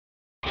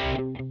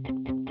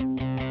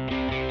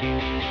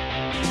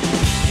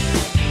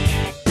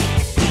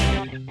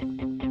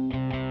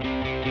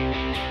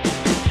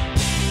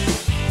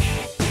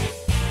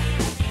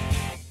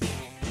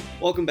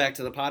Welcome back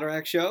to the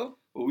Potterack Show,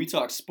 where we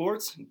talk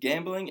sports,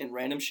 gambling, and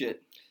random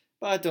shit.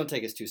 but don't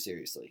take us too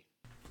seriously.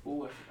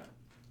 Oh, I forgot.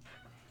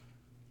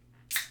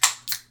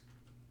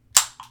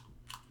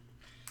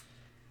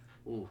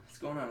 Ooh. What's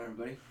going on,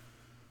 everybody?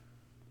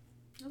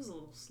 That was a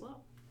little slow.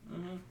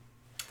 Mm-hmm.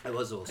 It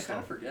was a little I slow.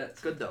 kind of forget.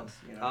 It's good though.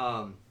 You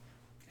know?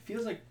 It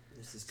feels like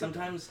This is good.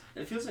 sometimes,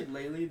 it feels like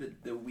lately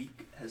the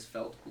week has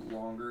felt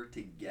longer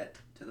to get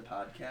to the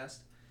podcast.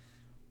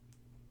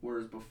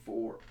 Whereas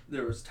before,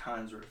 there was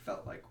times where it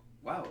felt like,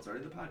 wow, it's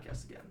already the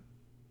podcast again.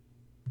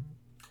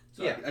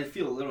 So Yeah. I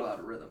feel a little out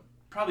of rhythm.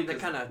 Probably That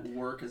because kinda-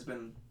 work has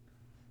been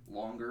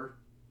longer.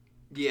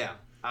 Yeah,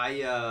 I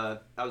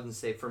was gonna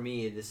say for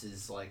me this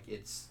is like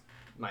it's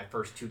my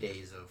first 2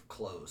 days of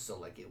close, so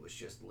like it was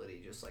just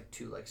literally just like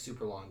 2 like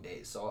super long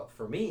days. So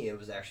for me it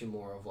was actually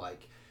more of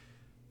like,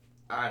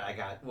 all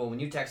right, when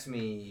you texted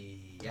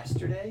me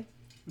yesterday,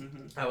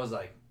 Mm-hmm. I was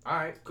like, all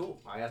right,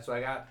 cool, that's what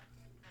I got.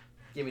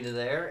 Get me to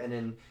there, and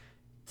then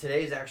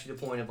today's actually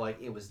the point of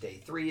like it was day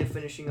 3 of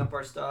finishing up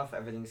our stuff.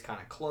 Everything's kind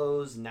of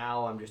closed.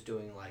 Now I'm just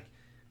doing like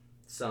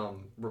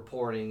some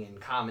reporting and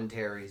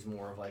commentaries,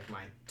 more of like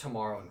my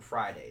tomorrow and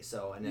Friday.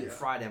 So and then Yeah.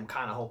 Friday I'm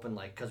kind of hoping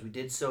like because we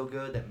did so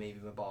good that maybe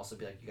my boss would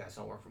be like, you guys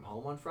don't work from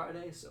home on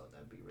Friday, so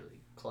that'd be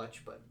really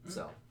clutch. But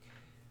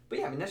but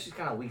yeah, I mean that's just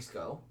kind of weeks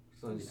go.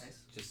 So That'd be it's nice.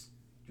 just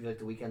you feel like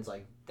the weekend's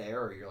like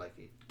there, or you're like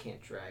it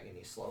can't drag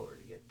any slower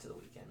to get to the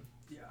weekend.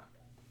 Yeah.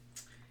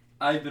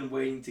 I've been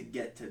waiting to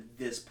get to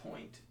this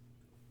point.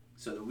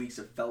 So the weeks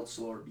have felt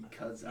slower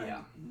because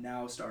Yeah. I'm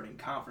now starting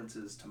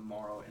conferences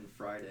tomorrow and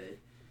Friday.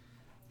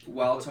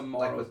 While Like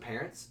tomorrow... with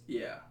parents,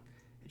 Yeah.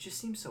 it just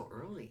seems so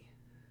early.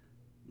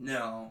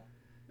 No.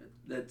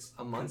 That's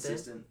A month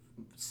consistent.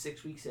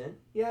 6 weeks in?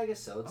 Yeah, I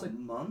guess so. It's A like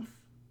month?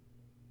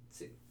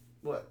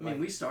 what? I mean,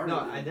 we started... No,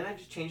 and then I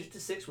just changed it to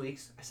 6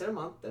 weeks. I said a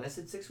month, then I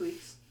said 6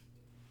 weeks.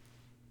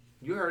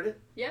 You heard it.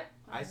 Yep.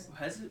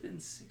 Has it been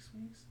 6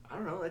 weeks? I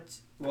don't know.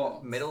 It's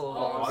Well, middle of Oh,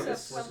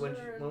 August.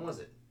 September. When was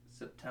it?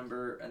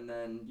 September, and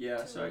then,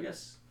 yeah, so I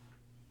guess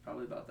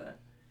probably about that.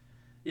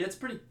 Yeah, it's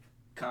pretty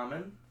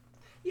common.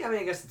 Yeah, I mean,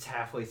 I guess it's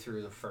halfway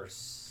through the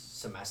first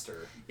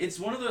semester. It's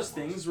one of those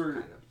things where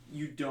kind of.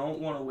 you don't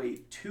want to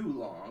wait too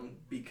long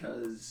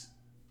because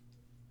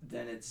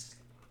then it's,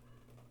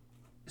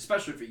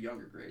 especially for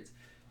younger grades,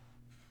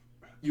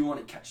 you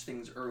want to catch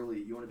things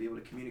early. You want to be able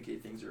to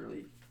communicate things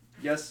early.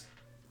 Yes,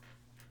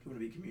 you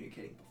want to be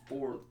communicating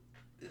before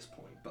this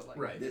point, but like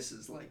Right. this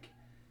is like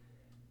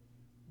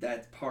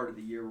that part of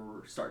the year where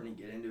we're starting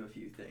to get into a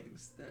few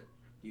things that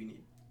you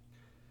need.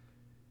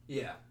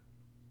 Yeah.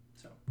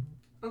 So,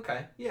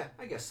 Okay. Yeah,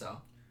 I guess so.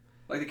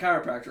 like the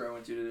chiropractor I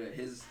went to today,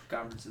 his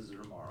conferences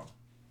are tomorrow.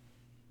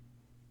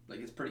 Like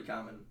it's pretty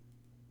common.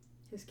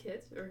 His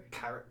kids or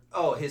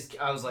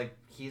I was like,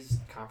 he's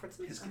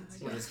conferences His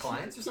kids. with his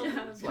clients or something.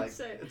 Yeah, I was gonna like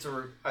say. it's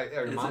are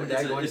It's mom a- and dad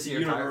it's a- going to it's see a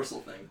your chiropractor?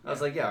 universal thing. I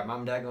was like, yeah, are mom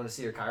and dad going to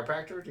see your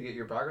chiropractor to get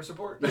your progress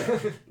report? Yeah.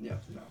 Yeah,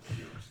 no,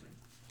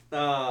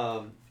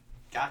 universally.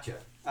 Gotcha.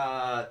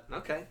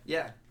 Okay,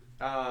 yeah.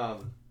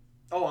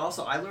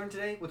 Also, I learned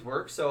today with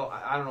work, so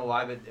I don't know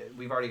why, but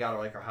we've already got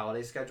like our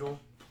holiday schedule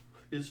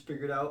is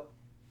figured out.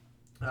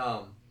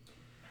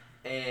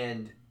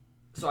 And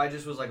so I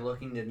just was like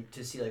looking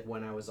to see like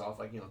when I was off,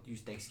 like,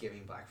 use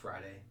Thanksgiving, Black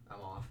Friday,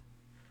 I'm off.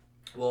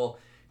 Well,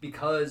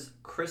 because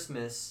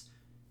Christmas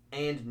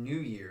and New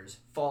Year's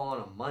fall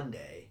on a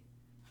Monday,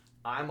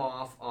 I'm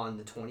off on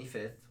the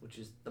 25th, which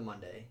is the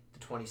Monday, the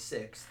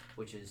 26th,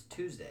 which is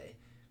Tuesday,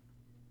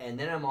 and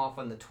then I'm off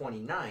on the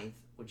 29th,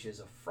 which is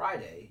a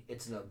Friday.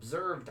 It's an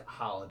observed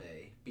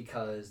holiday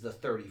because the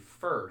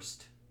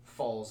 31st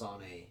falls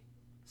on a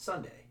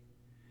Sunday.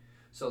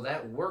 So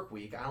that work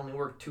week, I only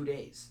work 2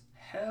 days.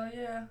 Hell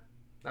yeah.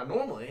 Now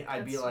normally,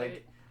 I'd be That's like,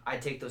 sweet.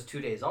 I'd take those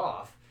 2 days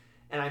off,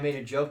 and I made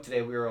a joke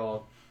today. We were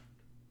all,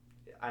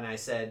 and I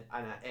said,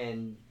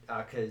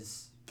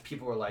 because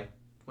people were like,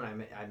 when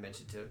I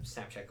mentioned to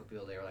Snapchat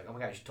people, they were like, oh my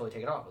god, you should totally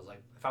take it off. I was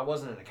like, if I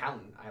wasn't an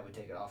accountant, I would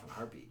take it off in a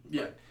heartbeat.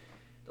 Yeah. But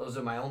those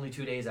are my only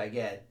 2 days I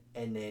get,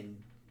 and then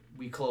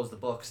we close the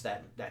books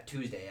that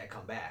Tuesday I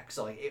come back.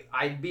 So like,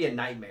 I'd be a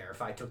nightmare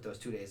if I took those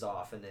 2 days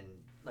off and then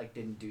like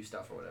didn't do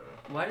stuff or whatever.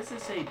 Why does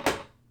it say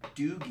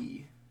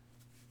Doogie?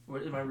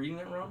 What, am I reading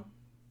that wrong?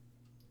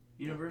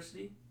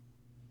 University?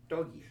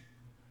 Doggy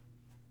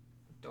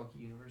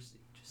University.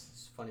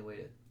 Just a funny way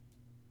to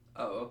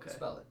Oh, okay.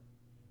 spell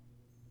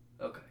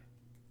it. Okay.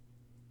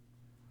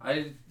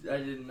 I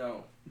didn't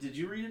know. Did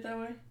you read it that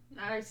way?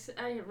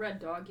 I read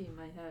doggy in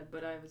my head,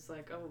 but I was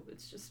like, oh,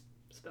 it's just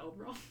spelled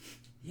wrong.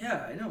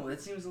 Yeah, I know.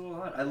 That seems a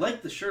little odd. I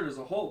like the shirt as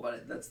a whole,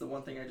 but that's the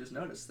one thing I just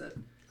noticed that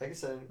Like I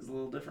said, is a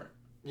little different.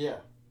 yeah,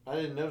 I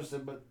didn't notice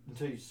it, but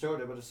until you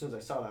showed it. But as soon as I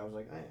saw it, I was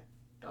like,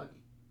 doggy.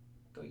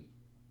 Doggy.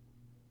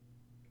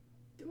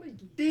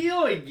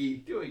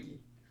 Doggy.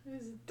 It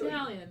was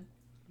Italian.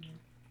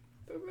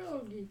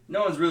 Pierogi.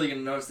 No one's really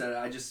gonna notice that.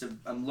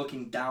 I'm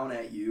looking down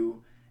at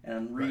you and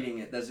I'm reading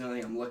it. That's the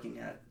only thing I'm looking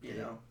at. You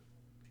know.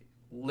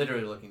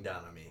 Literally looking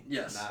down on me.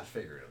 Yes. Not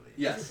figuratively.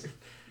 Yes.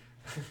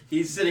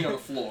 He's sitting on the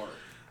floor.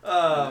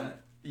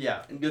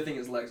 Yeah. And good thing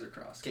his legs are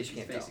crossed. In case you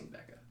He's can't facing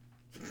back up.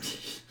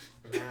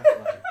 Okay.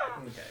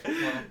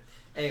 Well,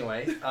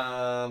 anyway,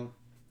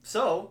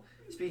 so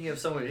speaking of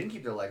someone who didn't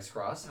keep their legs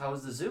crossed, how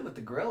was the zoo with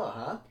the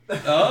gorilla, huh?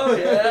 Oh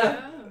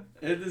yeah.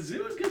 Yeah. The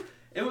zoo was good.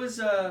 It was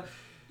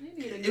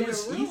Maybe to it get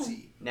was a room.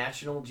 easy.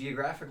 National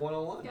Geographic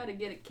 101. Gotta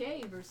get a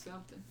cave or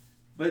something.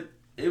 But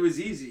it was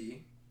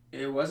easy.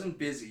 It wasn't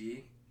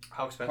busy.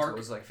 How expensive? Park-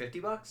 Was it like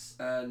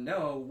 $50?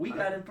 No, we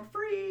got in for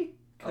free.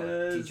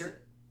 Oh,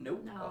 teacher?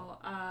 Nope. No,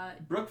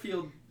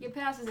 Brookfield, your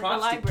passes at the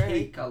props to library.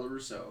 Kate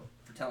Colorusso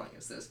for telling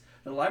us this.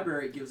 The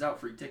library gives out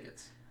free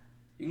tickets.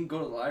 You can go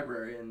to the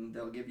library and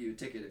they'll give you a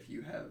ticket if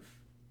you have.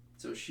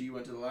 So she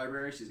went to the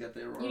library. She's got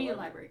the Aurora You need a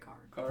library card.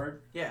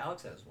 card. Yeah,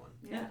 Alex has one.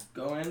 Yeah.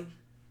 Go in.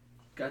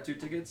 Got 2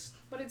 tickets.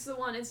 But it's the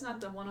one, it's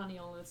not the one on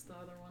Neola, it's the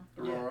other one.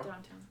 Aurora.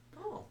 Downtown.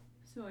 Oh.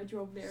 So I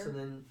drove there, So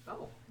then,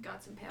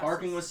 got some passes.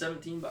 Parking was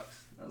 $17. That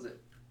was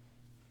it.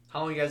 how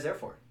long were you guys there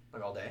for?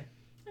 Like all day?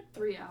 like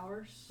 3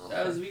 hours.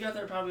 Oh. We got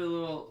there probably a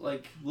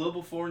little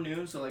before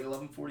noon, so like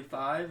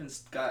 11:45, and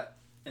got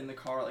in the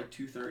car at like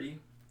 2:30. Did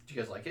you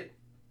guys like it?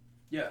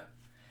 Yeah,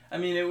 I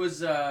mean it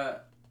was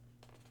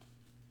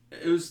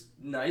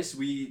nice.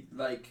 We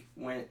like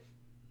went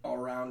all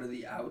around to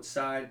the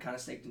outside, kind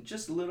of snaked in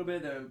just a little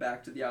bit, then went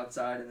back to the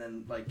outside, and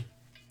then like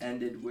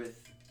ended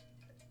with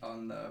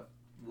on the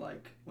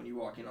like when you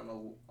walk in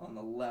on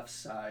the left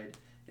side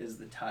is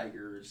the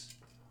tigers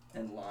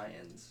and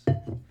lions,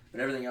 but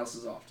everything else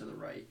is off to the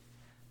right.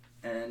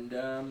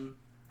 And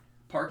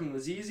parking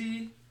was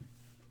easy,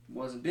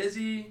 wasn't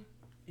busy.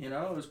 You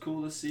know, it was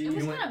cool to see. It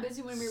was You went kind of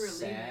busy when we were leaving.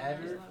 There was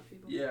Saturday? a lot of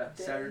people. Yeah,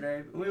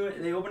 Saturday.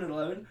 They opened at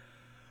 11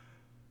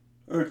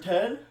 or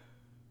 10.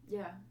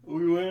 Yeah.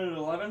 We went at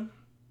 11,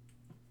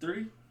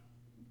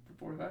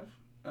 45.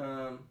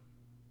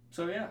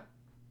 So yeah,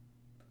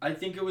 I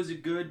think it was a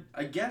good.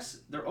 I guess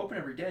they're open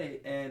every day,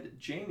 and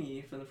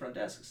Jamie from the front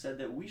desk said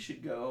that we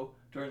should go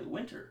during the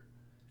winter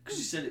because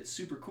she said it's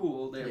super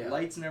cool. They have Yeah.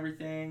 lights and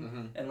everything,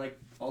 Mm-hmm. and like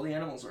all the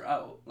animals are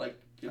out. Like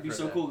it'd I've be heard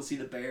so that. cool to see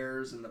the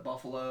bears and the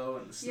buffalo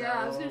and the snow. Yeah,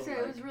 I was gonna say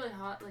like, it was really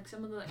hot. Like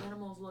some of the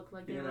animals looked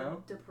like they You were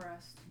know?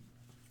 depressed.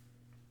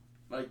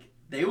 like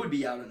they would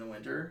be out in the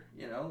winter,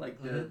 you know,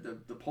 like Mm-hmm.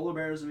 the polar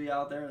bears would be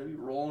out there, they'd be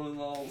rolling in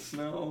the little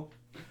snow,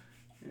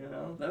 you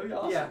know, that'd be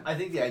awesome. Yeah, I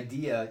think the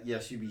idea,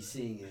 yes, you'd be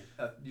seeing it.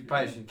 You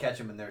probably shouldn't catch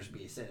them and there should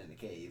be sitting in a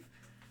cave.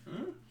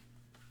 Mhm.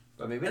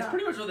 But maybe That's not.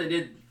 pretty much what they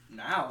did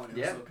now, and it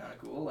Yeah. was still kind of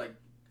cool. Like,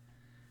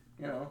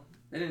 you know,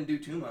 they didn't do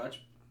too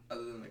much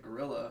other than the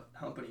gorilla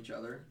humping each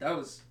other. That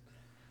was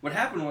what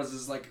happened.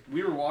 Is like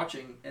we were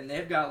watching, and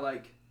they've got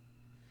like,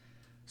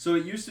 so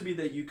it used to be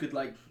that you could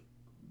like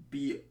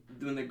be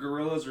when the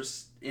gorillas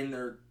are in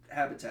their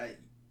habitat,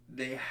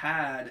 they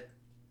had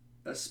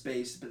a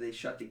space, but they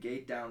shut the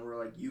gate down where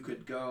like you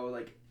could go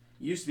like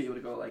you used to be able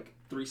to go like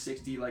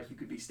 360, like you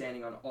could be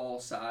standing on all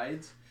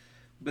sides.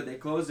 But they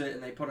closed it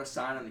and they put a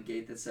sign on the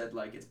gate that said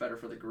like it's better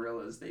for the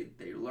gorillas. They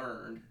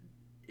learned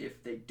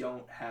if they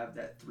don't have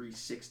that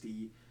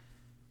 360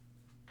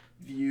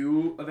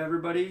 view of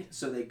everybody,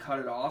 so they cut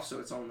it off so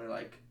it's only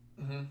like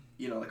Mm-hmm.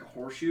 you know like a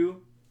horseshoe,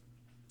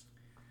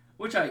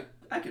 which I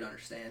could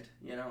understand,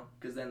 you know,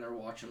 because then they're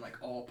watching like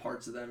all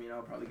parts of them, you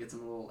know, probably gets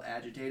them a little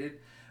agitated.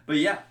 But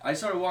yeah, I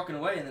started walking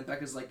away and then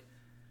Becca's like,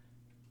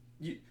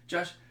 "You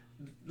Josh,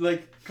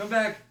 like come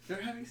back,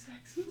 they're having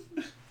sex."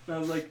 And I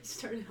was like,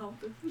 Started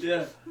helping.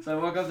 yeah. So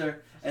I walk up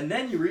there, and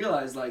then you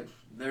realize like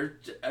we're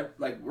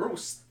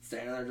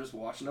standing there just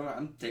watching them.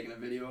 I'm taking a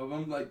video of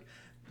them, like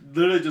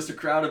literally just a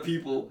crowd of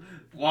people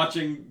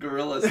watching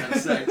gorillas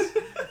have sex.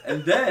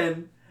 And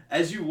then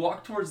as you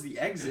walk towards the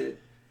exit,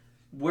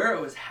 where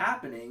it was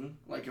happening,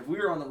 like if we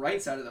were on the right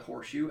side of the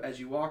horseshoe, as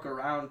you walk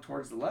around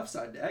towards the left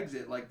side to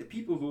exit, like the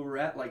people who were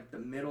at like the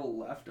middle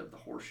left of the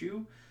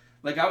horseshoe,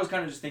 like I was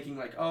kind of just thinking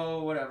like,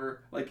 oh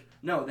whatever, like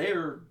no,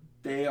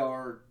 they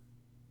are.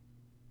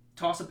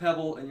 Toss a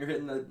pebble and you're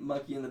hitting the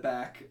monkey in the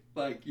back.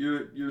 Like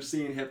you're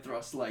seeing hip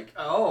thrust like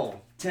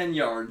 10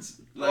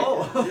 yards.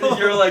 Like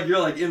you're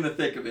like in the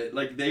thick of it.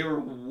 Like they were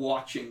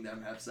watching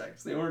them have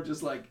sex. They weren't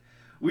just like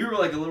we were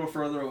like a little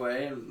further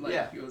away and like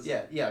it was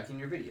like in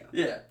your video.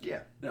 Yeah.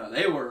 No,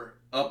 they were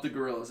up the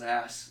gorilla's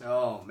ass.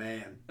 Oh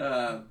man.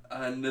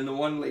 And then the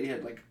one lady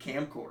had like a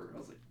camcorder. I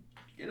was like,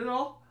 get it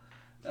all?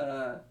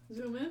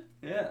 Zoom in.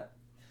 Yeah.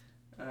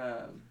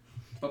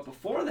 But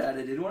before that,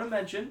 I did want to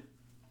mention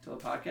to the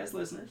podcast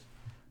listeners,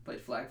 played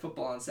flag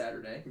football on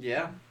Saturday,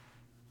 Yeah.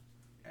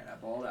 and I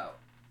balled out.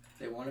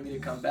 They wanted me to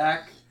come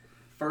back.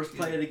 First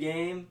play of the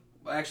game,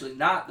 well, actually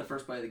not the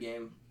first play of the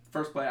game.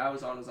 First play I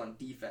was on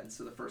defense,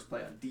 so the first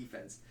play on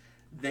defense.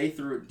 They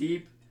threw it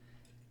deep.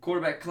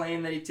 Quarterback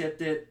claimed that he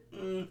tipped it. I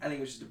think it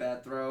was just a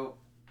bad throw.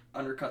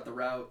 Undercut the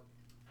route.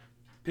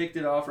 Picked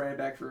it off, ran it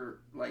back for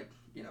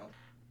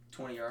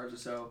 20 yards or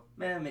so.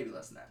 Man, maybe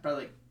less than that.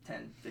 Probably like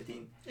 10,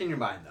 15. In your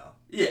mind though.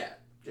 Yeah.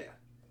 Yeah.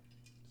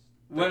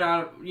 Went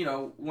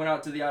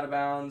out to the out of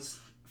bounds,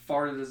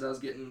 farted as I was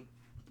getting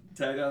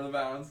tagged out of the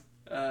bounds.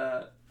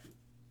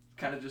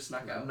 Kind of just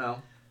snuck out.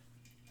 No.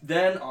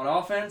 Then on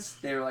offense,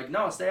 they were like,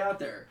 no, stay out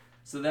there.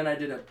 So then I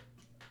did a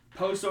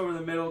post over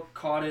the middle,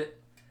 caught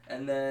it,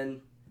 and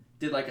then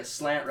did like a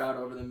slant route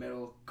over the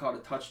middle, caught a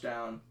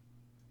touchdown.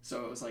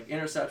 So it was like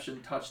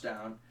interception,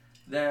 touchdown.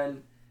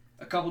 Then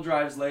a couple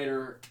drives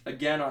later,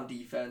 again on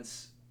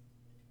defense,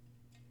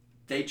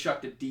 they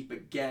chucked it deep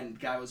again.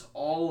 Guy was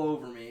all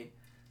over me,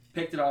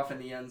 picked it off in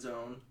the end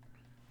zone.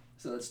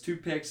 So that's 2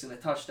 picks and a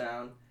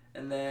touchdown.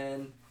 And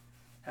then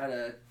had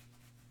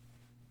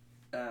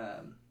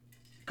a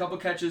couple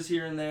catches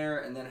here and there,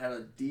 and then had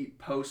a deep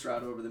post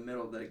route over the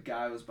middle that a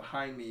guy was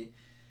behind me,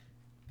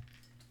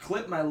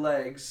 clipped my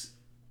legs,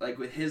 like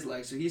with his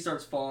legs, so he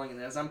starts falling,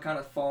 and as I'm kind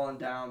of falling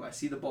down, I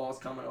see the balls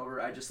coming over,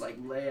 I just like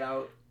lay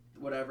out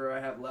whatever I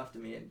have left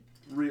of me and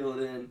reel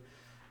it in.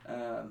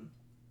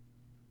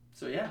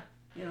 So yeah,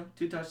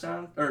 2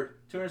 touchdowns, or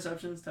 2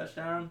 interceptions,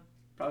 touchdown,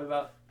 probably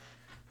about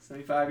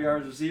 75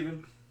 yards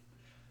receiving.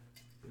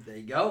 There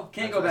you go.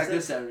 Can't go back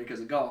this Saturday because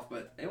of golf,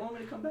 but they want me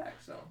to come back,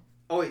 so.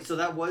 Oh wait, so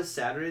that was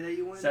Saturday that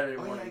you went?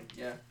 Saturday morning,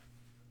 yeah.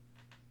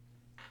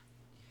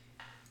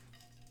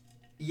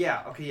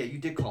 Yeah, okay, yeah, you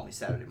did call me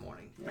Saturday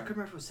morning. Yeah. I couldn't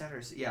remember if it was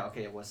Saturday. Yeah,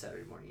 okay, it was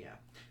Saturday morning,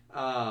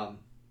 yeah.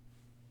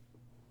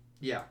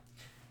 Yeah.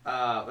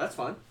 That's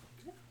fun.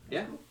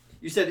 Yeah. Cool.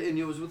 You said, and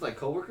it was with like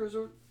coworkers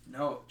or?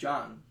 No,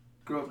 John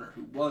Grosvenor,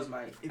 who was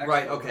my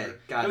Right, okay,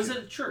 gotcha. It was at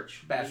a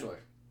church. Bachelor.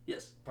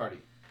 Yes. Party.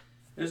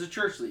 It was a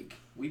church league.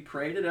 We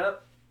prayed it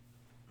up.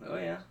 Oh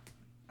yeah.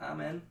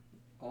 Amen.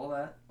 All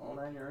that. All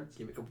 9 yards.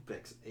 Give me a couple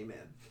picks. Amen.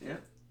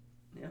 Yep.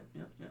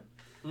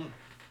 Mm.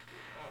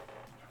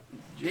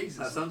 Jesus.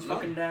 That sounds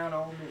looking fun. down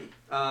on me.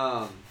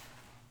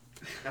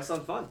 That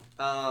sounds fun.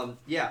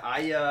 Yeah,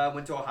 I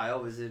went to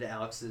Ohio, visited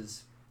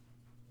Alex's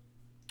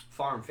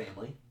farm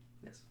family.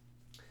 Yes.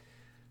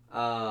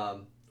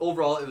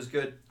 Overall, it was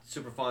good,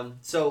 super fun.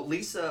 So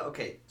Lisa,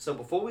 so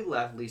before we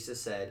left, Lisa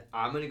said,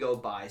 I'm going to go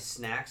buy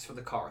snacks for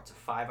the car. It's a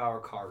 5-hour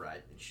car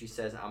ride. And she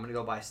says, I'm going to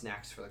go buy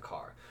snacks for the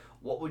car.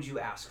 What would you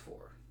ask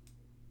for?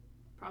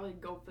 Probably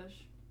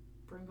goldfish,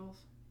 Pringles.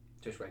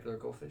 Just regular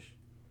goldfish?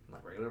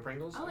 Like regular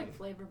Pringles? I like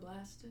Flavor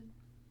Blasted.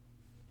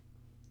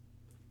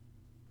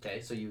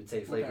 Okay, so you would say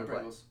What flavor kind of what?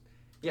 Pringles?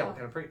 Yeah, what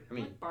kind of Pringles? I I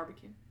mean, like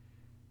barbecue.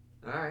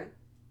 alright.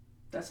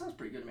 That sounds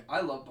pretty good to me.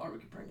 I love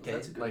barbecue Pringles. Okay,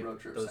 That's a good like road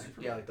trip those, snack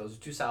for yeah, me. like those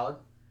are too solid.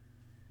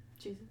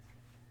 Jesus.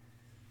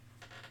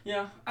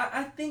 Yeah,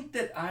 I think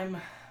that I'm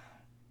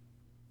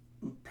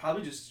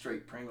probably just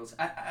straight Pringles.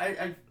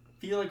 I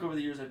feel like over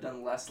the years I've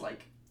done less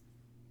like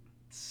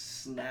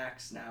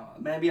snacks now.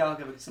 Maybe I'll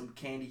give it some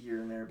candy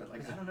here and there, but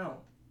like I don't know.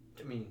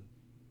 I mean,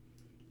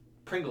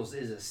 Pringles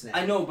is a snack.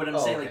 I know, but I'm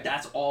saying okay. like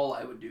that's all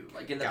I would do.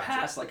 Like in the Gotcha.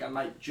 past, like I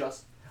might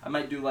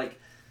do like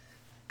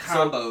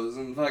combos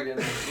and fucking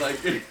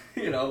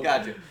like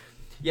Gotcha.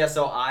 Yeah,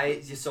 so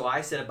I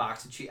said a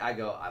box of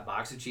a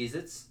box of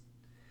Cheez-Its.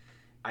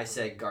 I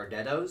said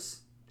Gardettos,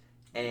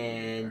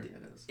 and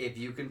if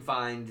you can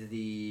find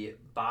the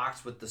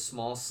box with the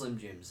small Slim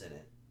Jims in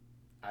it,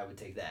 I would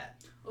take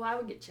that. Well, I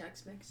would get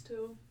Chex Mix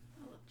too.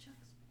 I love Chex.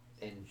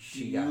 And Do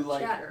she you got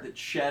like cheddar. the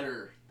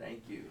cheddar?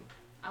 Thank you.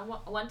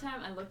 One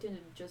time I looked into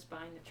just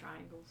buying the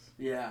triangles.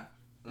 Yeah.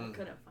 I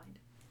couldn't find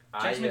it.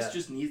 Chex Mix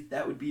just needs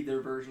that would be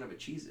their version of a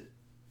Cheez-It.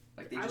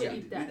 Like they I just would need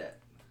eat to do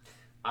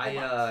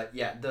that.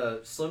 that. The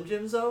Slim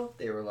Jims though,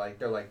 they're like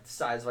the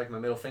size of like my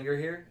middle finger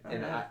here,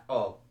 and yeah.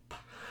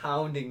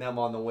 pounding them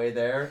on the way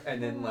there,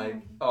 and then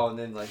late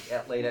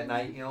at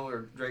night,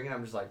 or drinking,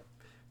 I'm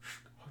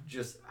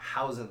just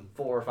housing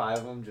 4 or 5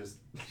 of them. Just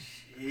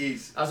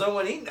Jeez. I was the only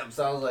one eating them,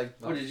 so I was like,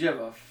 Oh, did you have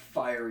a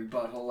fiery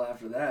butthole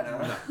after that,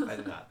 huh? No, I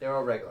did not. They were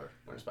all regular.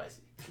 Weren't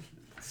spicy.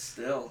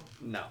 Still.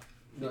 No.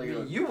 Like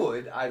You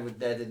would. I would.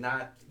 That did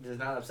not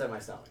upset my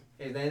stomach.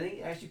 If anything,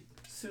 it actually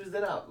soothed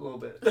it out a little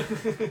bit.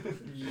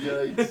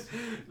 Yikes.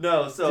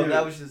 No, so Dude.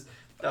 that was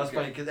Okay.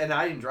 funny and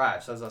I didn't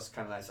drive, so that was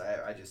kind of nice.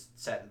 I just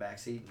sat in the back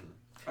seat and.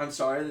 I'm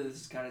sorry that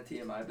this is kind of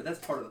TMI, but that's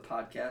part of the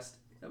podcast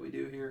that we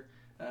do here,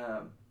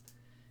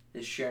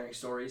 is sharing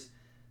stories.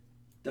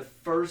 The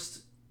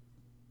first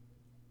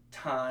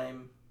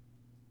time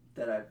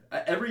that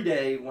every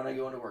day when I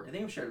go into work, I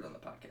think I've shared it on the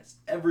podcast.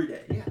 Every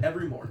day, Yeah.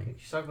 every morning.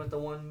 You talking about the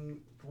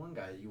one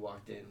guy that you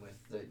walked in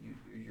with,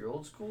 your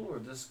old school or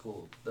this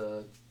school,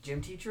 the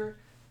gym teacher,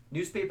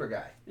 newspaper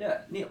guy.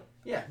 Yeah, Neil.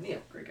 Yeah,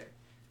 Neil. Great guy.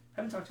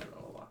 Haven't talked to him in a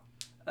little while.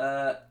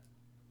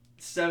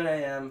 7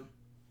 a.m.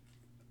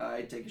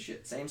 I take a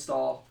shit. Same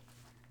stall.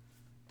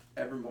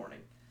 Every morning.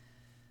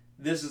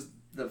 This is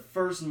the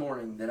first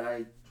morning that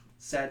I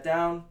sat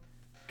down,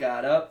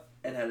 got up,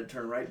 and had to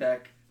turn right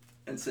back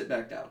and sit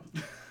back down.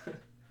 It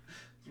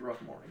was a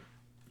rough morning.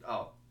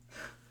 Oh,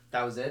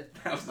 that was it.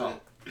 That was Oh.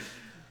 it.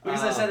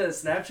 Because I said it on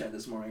Snapchat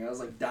this morning. I was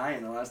like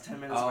dying the last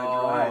 10 minutes of my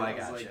drive. I was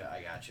gotcha. like,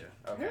 I gotcha.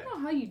 I Okay. don't know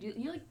how you do.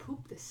 You like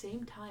poop the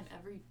same time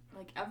every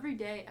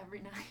day,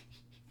 every night.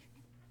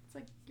 It's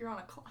like you're on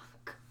a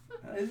clock.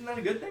 Isn't that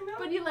a good thing though?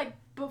 But you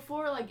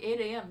before 8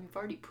 a.m. You've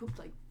already pooped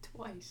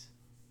twice.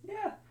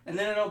 Yeah. And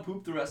then I don't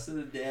poop the rest of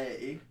the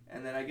day,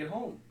 and then I get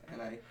home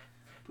and I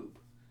poop.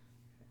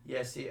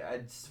 Yeah. See,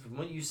 from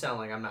what you sound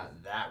like, I'm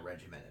not that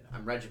regimented.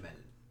 I'm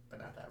regimented, but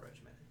not that regimented.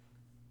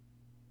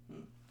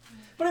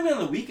 But I mean, on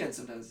the weekends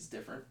sometimes it's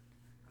different.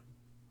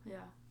 Yeah.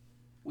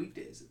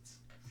 Weekdays it's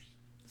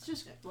It's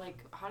just like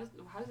how does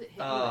it hit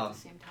you at the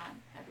same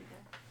time every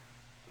day?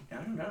 I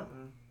don't know.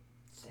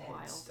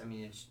 I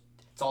mean, it's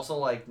also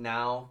like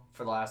now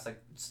for the last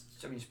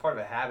it's part of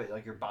a habit.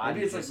 Like your body.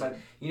 Maybe it's like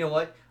you know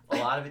what? A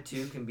lot of it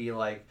too can be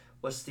like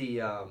what's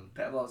the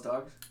Pavlov's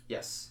dogs.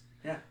 Yes.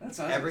 Yeah, that's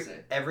what I was gonna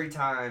say. Every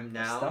time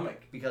now,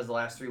 stomach. because the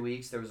last 3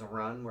 weeks there was a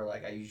run where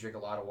like I usually drink a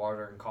lot of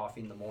water and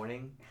coffee in the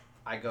morning.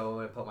 I go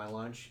and put my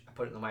lunch. I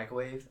put it in the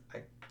microwave.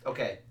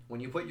 Okay,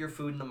 when you put your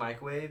food in the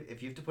microwave,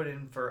 if you have to put it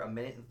in for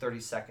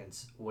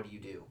 1:30, what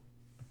do?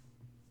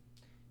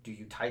 Do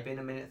you type in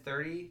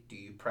 1:30? Do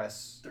you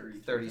press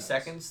 30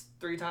 seconds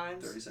 3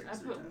 times? 30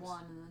 seconds. I put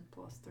 1 and then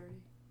plus 30.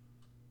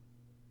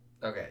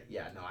 Okay,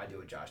 yeah, no, I do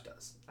what Josh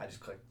does. I just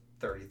click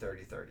 30,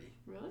 30, 30.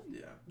 Really?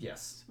 Yeah.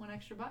 Yes. Just one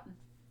extra button.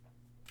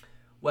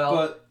 Well,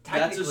 but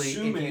technically, that's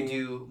assuming, if you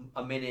do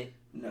a minute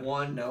no,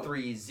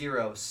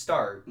 1:30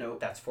 start, no,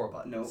 that's 4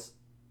 buttons. No,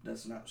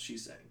 that's not what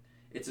she's saying.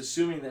 It's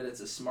assuming that it's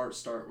a smart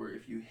start where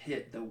if you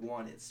hit the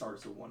 1, it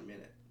starts at 1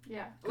 minute.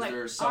 Yeah, like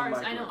there are some ours.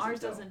 I know microwaves ours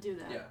that don't. doesn't do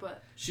that. Yeah.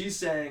 But she's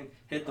saying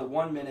hit the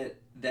 1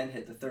 minute, then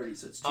hit the 30,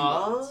 so it's 2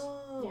 buttons.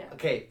 buttons. Yeah.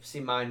 Okay,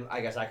 see mine.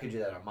 I guess I could do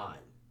that on mine.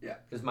 Yeah.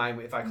 Because mine,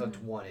 if I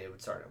clicked 1, it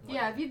would start at 1.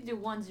 Yeah, if you do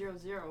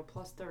 100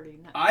 plus 30.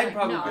 I'd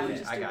probably. No, I do would it.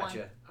 just I do got 1.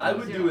 you. I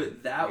would do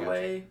it that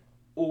way,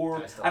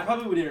 or I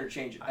probably would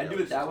interchange it. I'd do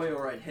it that way,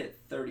 or I'd hit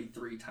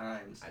 33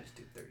 times. I just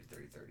do 30,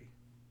 30, 30.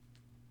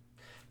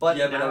 But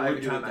yeah, now but I would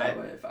every do time it that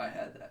way if I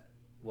had that.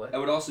 What? I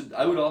would also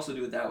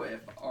do it that way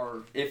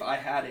if I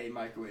had a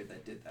microwave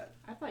that did that.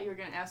 I thought you were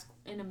gonna ask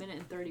in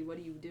 1:30 what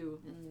do you do,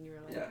 and you were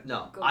like, Yeah.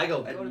 No, go, I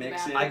go to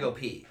mix the it. I go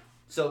pee.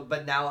 So,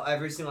 but now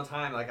every single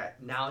time,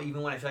 now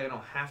even when I feel like I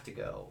don't have to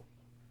go,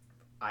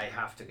 I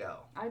have to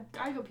go.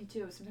 I go pee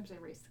too. Sometimes I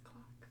race the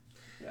clock.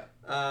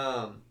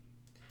 Yeah.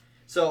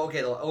 So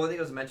okay, the only thing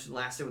I was mentioned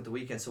last day with the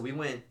weekend. So we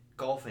went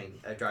golfing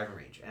at a driving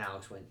range, and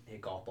Alex went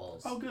hit golf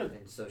balls. Oh, good.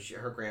 And so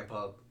her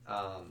grandpa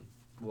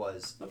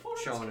was The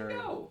Florida showing her.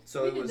 Go.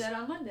 So we it did was that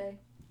on Monday.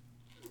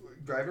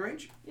 driving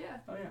range. Yeah.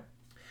 Oh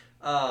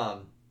yeah.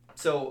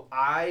 So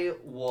I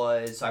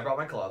brought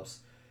my clubs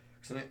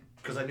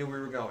because I knew we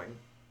were going.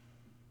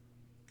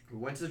 We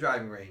went to the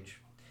driving range,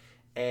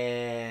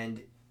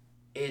 and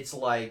it's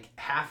like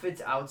half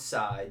it's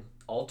outside,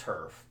 all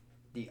turf.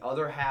 The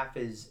other half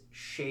is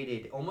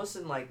shaded, almost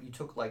in like you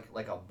took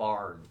like a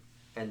barn,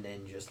 and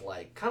then just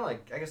like kind of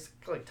like I guess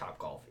like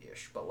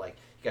Topgolf-ish, but like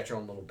you got your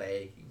own little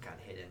bay you can kind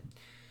of hit in.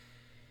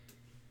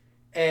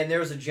 And there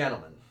was a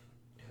gentleman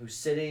who's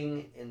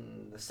sitting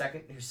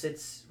who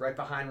sits right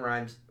behind where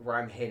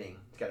I'm hitting.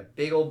 He's got a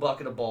big old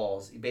bucket of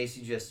balls. He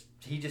basically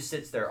he just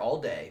sits there all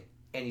day,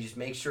 and he just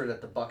makes sure that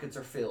the buckets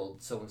are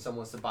filled. So when someone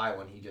wants to buy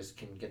one, he just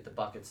can get the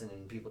buckets, and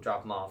then people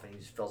drop them off, and he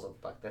just fills up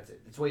the bucket. That's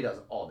it. That's what he does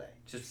all day.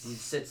 Just he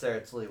sits there.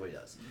 It's literally what he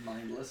does.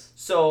 Mindless.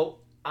 So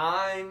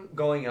I'm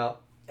going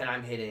up, and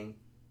I'm hitting,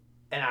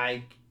 and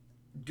I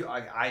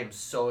am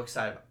so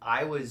excited.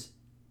 I was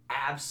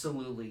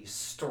absolutely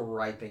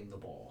striping the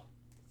ball.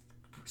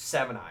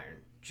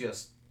 7-iron,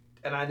 because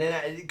I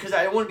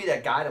didn't want to be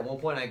that guy. At one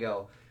point, I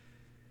go,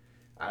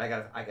 I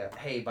got.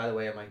 Hey, by the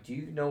way, I'm like, do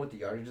you know what the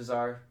yardages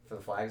are for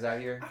the flags out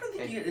here? I don't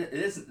think it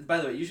is. By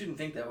the way, you shouldn't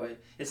think that way.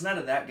 It's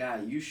not that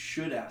guy. You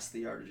should ask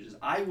the yardages.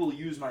 I will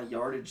use my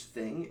yardage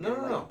thing.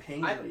 No.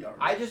 Ping the yardage.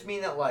 I just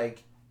mean that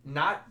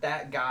not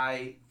that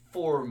guy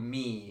for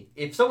me.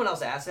 If someone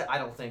else asks it, I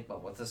don't think, well,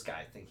 what's this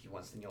guy think he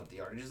wants to know what the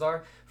yardages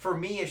are? For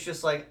me, it's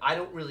just like I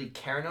don't really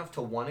care enough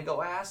to want to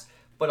go ask.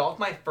 But off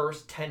my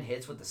first 10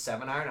 hits with the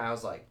 7-iron, I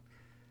was like,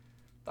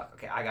 fuck,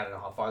 okay, I gotta know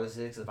how far this is.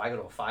 Because if I go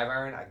to a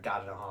 5-iron, I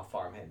gotta know how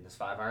far I'm hitting this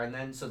 5-iron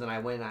then. So then I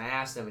went and I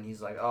asked him, and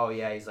he's like, oh,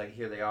 yeah. He's like,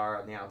 here they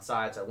are on the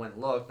outside. So I went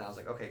and looked, and I was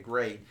like, okay,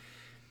 great.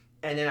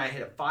 And then I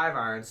hit a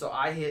 5-iron. So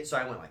I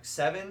went like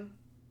 7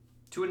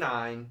 to a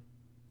 9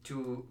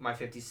 to my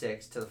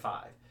 56 to the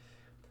 5.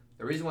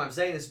 The reason why I'm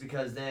saying this is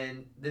because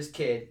then this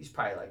kid, he's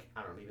probably like,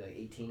 I don't know, maybe like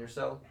 18 or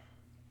so.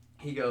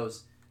 He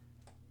goes,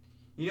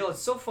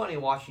 it's so funny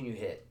watching you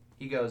hit.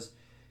 He goes,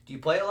 do you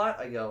play a lot?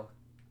 I go,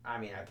 I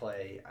mean, I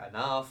play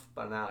enough,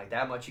 but not like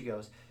that much. He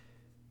goes,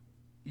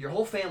 your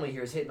whole family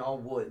here is hitting all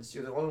woods.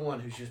 You're the only one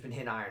who's just been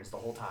hitting irons the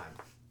whole time.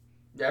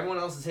 Everyone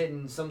else is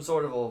hitting some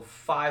sort of a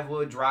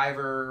 5-wood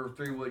driver,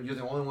 3-wood. You're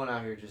the only one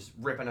out here just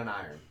ripping an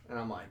iron. And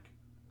I'm like,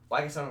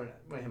 well, I guess I don't want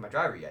to hit my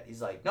driver yet.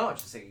 He's like, no, I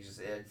think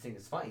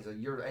it's funny. He's like,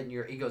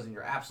 he goes, and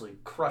you're absolutely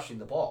crushing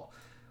the ball.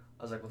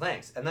 I was like, well,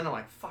 thanks. And then I'm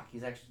like, fuck,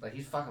 he's actually,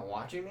 he's fucking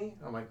watching me?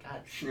 I'm like,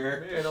 God.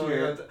 Sure.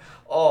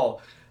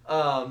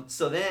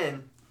 So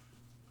then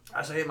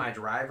I started hitting my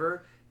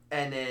driver,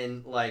 and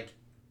then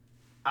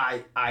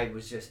I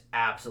was just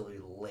absolutely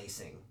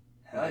lacing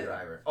my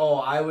driver. Oh,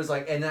 I was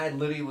like, and then I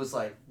literally was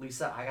like,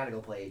 Lisa, I gotta go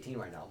play 18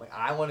 right now. I'm like,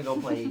 I want to go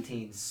play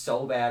 18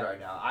 so bad right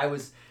now.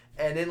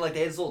 And then they had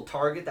this little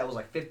target that was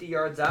 50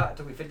 yards out. It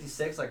took me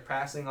 56,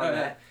 pressing on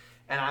that,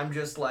 and I'm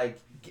just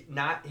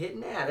not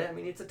hitting at it. I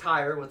mean, it's a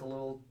tire with a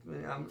little.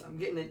 I'm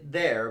getting it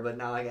there, but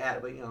not at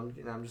it. But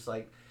I'm just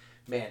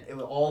man,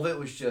 all of it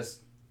was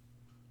just.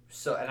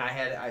 So, and I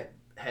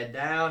head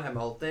down, had my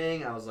whole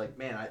thing. I was like,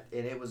 man,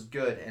 and it was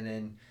good. And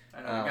then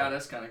I know. I got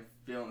us kind of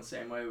feeling the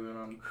same way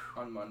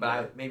on Monday. But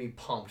I made me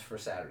pumped for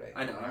Saturday.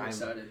 I know. I'm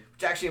excited.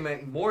 Which actually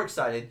made me more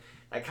excited.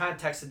 I kind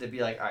of texted to be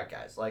like, all right,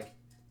 guys, like,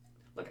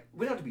 look,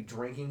 we don't have to be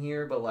drinking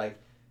here, but like,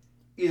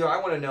 either I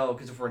want to know,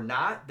 because if we're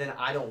not, then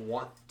I don't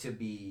want to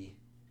be,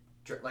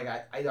 like,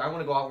 I want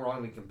to go out and we're all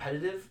going to be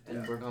competitive,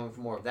 and we're going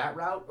for more of that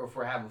route, or if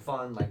we're having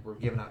fun, like, we're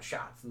giving out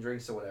shots and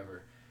drinks or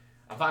whatever.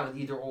 I'm fine with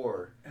either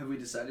or. Have we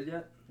decided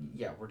yet?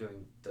 Yeah, we're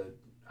doing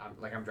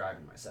I'm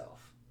driving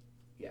myself.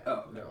 Yeah. Oh,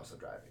 okay. They're also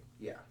driving.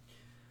 Yeah.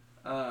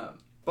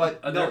 But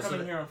are they no,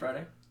 coming here on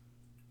Friday?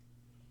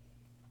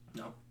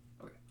 No.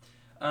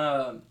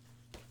 Okay.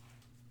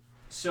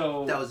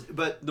 So that was,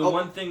 but the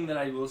one thing that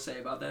I will say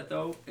about that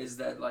though is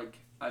that like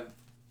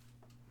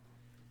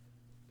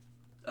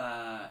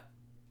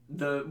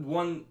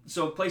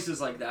so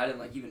places like that and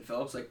like even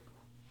Phillips, like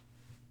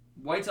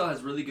Whitetail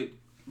has really good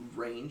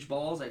range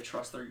balls. I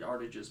trust their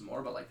yardages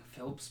more, but like the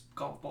Phillips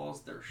golf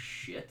balls, they're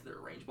shit. They're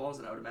range balls,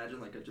 and I would imagine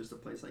like just a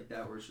place like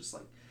that where it's just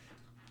like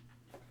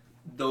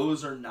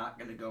those are not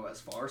going to go as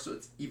far, so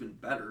it's even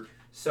better.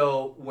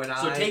 So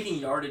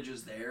taking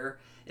yardages there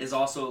is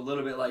also a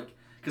little bit like,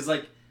 because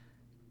like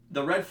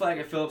the red flag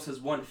at Phillips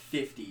has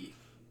 150,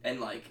 and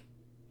like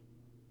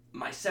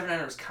my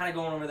 7-iron was kind of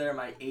going over there.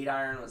 My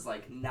 8-iron was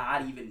like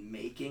not even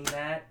making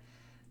that.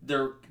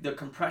 The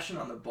compression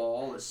on the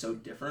ball is so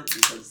different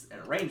because in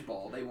a range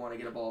ball they want to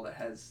get a ball that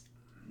has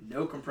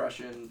no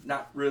compression,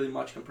 not really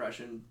much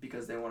compression,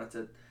 because they want it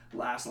to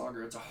last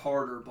longer. It's a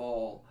harder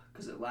ball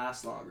because it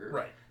lasts longer.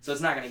 Right. So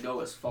it's not going to go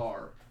as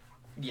far.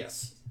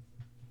 Yes.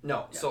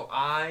 No.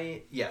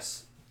 Yeah.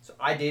 So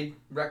I did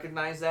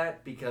recognize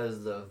that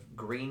because the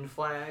green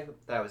flag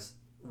that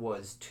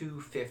was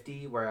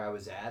 250 where I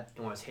was at,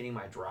 and when I was hitting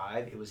my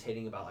drive, it was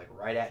hitting about like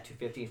right at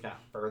 250, if not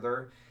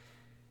further.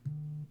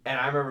 And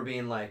I remember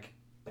being like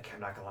I'm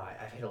not gonna lie,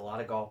 I've hit a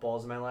lot of golf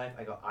balls in my life.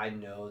 I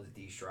know that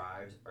these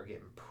drives are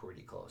getting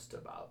pretty close to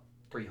about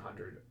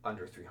 300,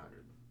 under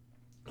 300.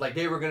 Like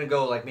they were gonna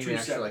go like maybe an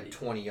extra like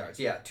 20 yards.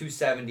 Yeah,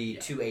 270,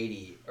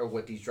 280 are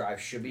what these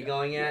drives should be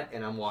going at.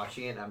 And I'm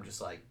watching it and I'm just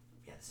like,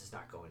 yeah, this is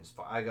not going as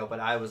far. But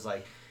I was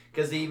like,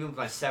 because even with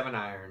my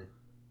 7-iron,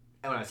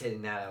 and when I was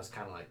hitting that, I was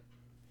kind of like,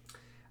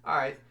 all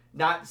right.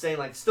 Not saying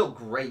like still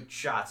great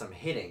shots I'm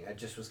hitting. I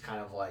just was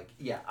kind of like,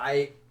 yeah,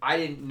 I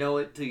didn't know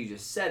it till you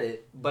just said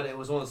it, but it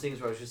was one of those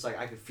things where I was just like,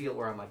 I could feel it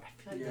where I'm like, I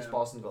feel like this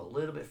ball's gonna go a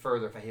little bit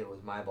further if I hit it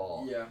with my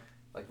ball. Yeah.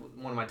 Like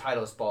one of my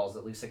Titleist balls,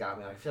 at least it got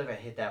me. I feel like if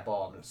I hit that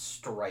ball, I'm gonna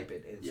stripe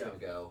it, and it's gonna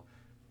go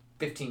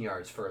 15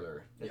 yards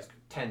further. It's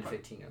 10,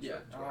 15 yards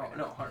further. Oh,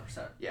 no,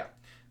 100%. Yeah.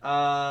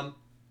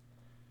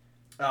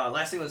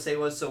 Last thing I would say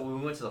was, so when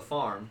we went to the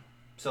farm,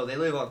 so they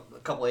live on a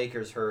couple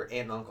acres, her aunt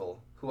and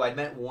uncle, who I'd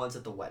met once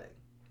at the wedding.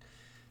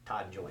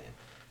 Todd and Joanne,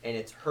 and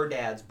it's her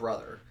dad's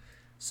brother,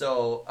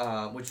 so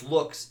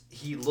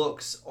he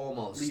looks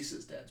almost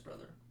Lisa's dad's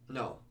brother.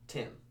 No,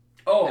 Tim.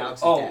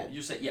 Alex's dad.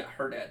 You said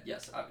her dad.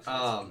 Yes,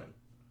 obviously.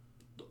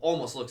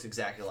 Almost looks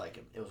exactly like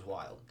him. It was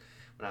wild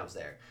when I was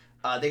there.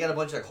 They got a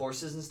bunch of like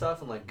horses and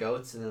stuff, and like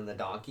goats, and then the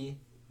donkey.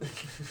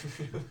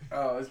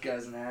 Oh, this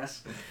guy's an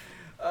ass.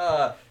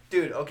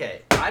 Dude.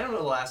 Okay, I don't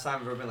know the last time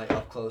I've ever been like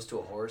up close to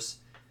a horse.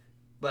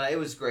 But it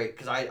was great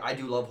because I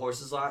do love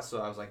horses a lot,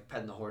 so I was like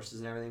petting the horses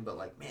and everything. But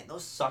like, man,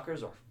 those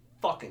suckers are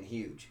fucking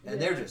huge, and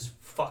they're just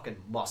fucking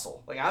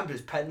muscle. Like I'm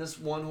just petting this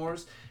one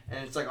horse,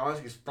 and it's like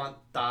almost his front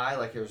thigh,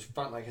 like his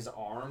front, like his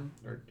arm,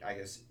 or I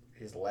guess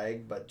his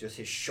leg, but just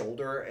his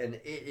shoulder, and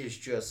it is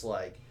just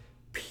like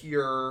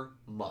pure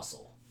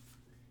muscle.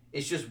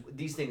 It's just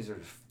these things are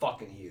just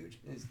fucking huge.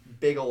 It's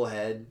big old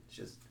head, it's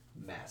just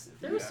massive.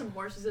 There were some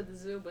horses at the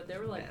zoo, but they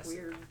were like Massive.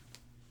 Weird,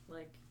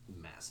 like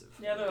Massive.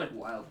 Yeah, they're like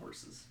wild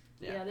horses.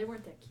 yeah, they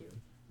weren't that cute.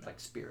 Like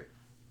Spirit.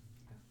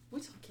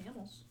 We saw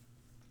camels.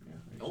 Yeah,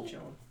 Oh.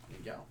 chilling. There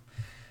you go.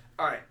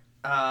 All right.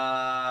 All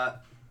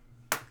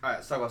right.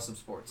 Let's talk about some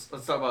sports.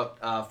 Let's talk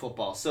about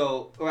football.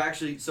 So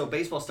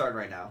baseball's starting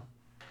right now.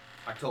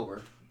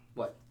 October.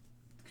 What?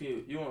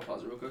 Can you want to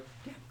pause it real quick?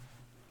 Yeah.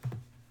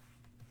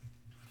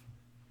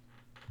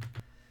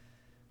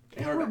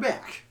 And we're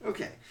back.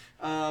 Okay.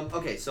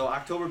 Okay. So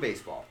October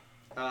baseball.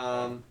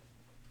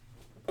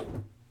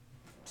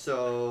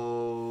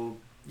 So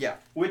yeah.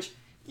 Which,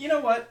 you know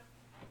what?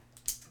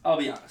 I'll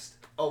be honest.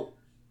 Oh.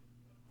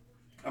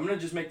 I'm going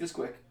to just make this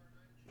quick.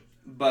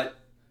 But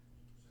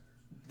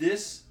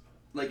this,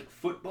 like,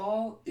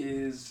 football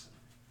is...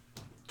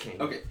 King.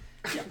 Okay.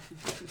 Yeah.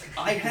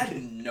 I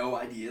had no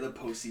idea the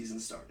postseason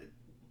started.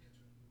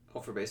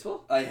 Oh, for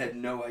baseball? I had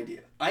no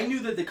idea. I knew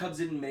that the Cubs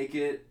didn't make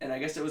it, and I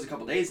guess it was a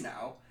couple days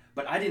now,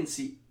 but I didn't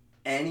see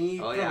any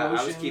promotions. Yeah,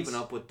 I was keeping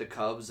up with the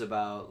Cubs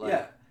about, like...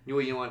 Yeah.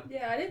 You want...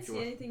 Yeah, I didn't see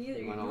anything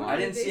either. I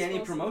didn't see any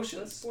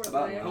promotions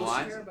about I no,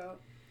 actually care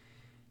about.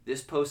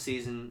 This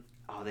postseason,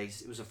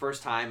 it was the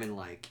first time in,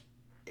 like...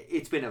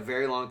 It's been a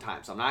very long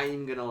time, so I'm not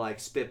even going to, like,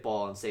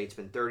 spitball and say it's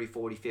been 30,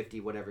 40,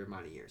 50, whatever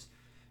amount of years.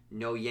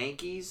 No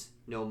Yankees,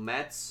 no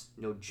Mets,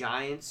 no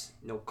Giants,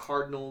 no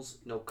Cardinals,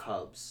 no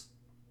Cubs.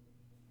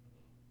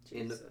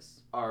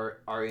 Jesus.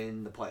 are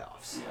in the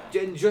playoffs.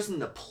 Yeah. Just in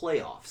the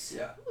playoffs.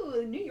 Yeah.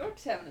 Ooh, New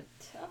York's having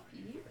a tough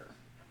year.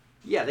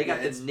 Yeah, they got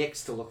Yeah, the it's-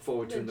 Knicks to look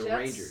forward to The and the Jets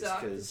Rangers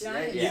suck. The because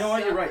Giants You know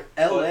what? You're right.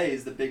 LA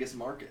is the biggest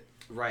market.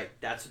 right.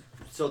 That's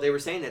so they were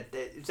saying that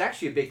it's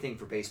actually a big thing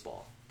for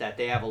baseball that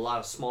they have a lot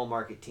of small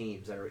market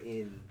teams that are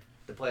in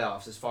the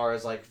playoffs as far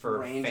as like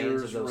for fans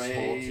Rangers, of those Rays,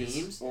 small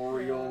teams.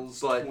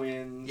 Orioles, But,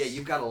 Twins. Yeah,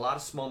 you've got a lot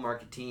of small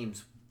market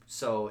teams,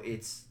 so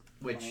it's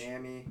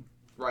Miami.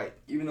 right.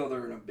 Even though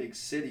they're in a big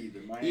city, the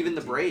Miami Even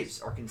the teams-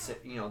 Braves are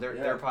they're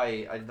Yeah. they're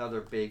probably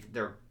another big.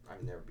 They're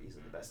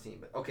easily the best team.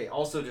 But okay,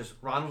 also just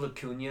Ronald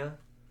Acuna,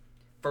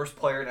 first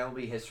player in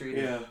MLB history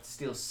to Yeah.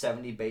 steal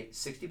 60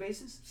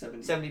 bases,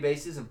 70.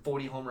 bases and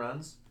 40 home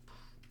runs.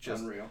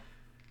 Just Unreal.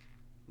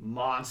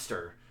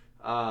 monster.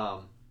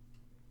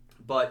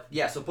 But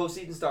yeah, so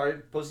postseason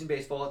started. Postseason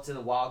baseball. It's in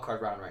the wild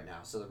card round right now.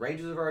 So the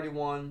Rangers have already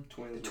won.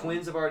 Twins. The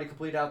Twins have already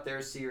completed out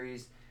their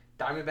series.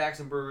 Diamondbacks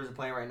and Brewers are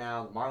playing right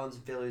now. The Marlins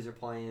and Phillies are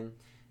playing,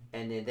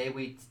 and then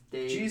they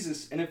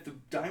Jesus, and if the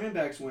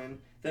Diamondbacks win,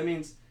 that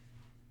means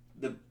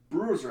the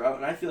Brewers are out,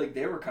 and I feel like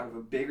they were kind of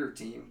a bigger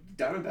team.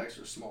 Diamondbacks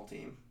are a small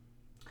team.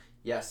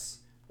 Yes.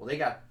 Well, they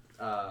got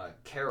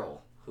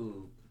Carroll,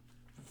 who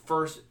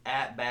first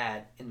at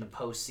bat in the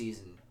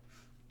postseason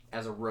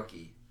as a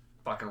rookie,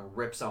 fucking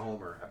rips a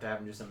homer after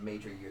having just a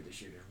major year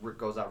this year. Just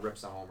goes out,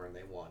 rips a homer, and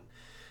they won.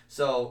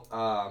 So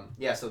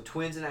so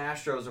Twins and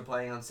Astros are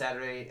playing on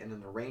Saturday, and then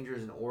the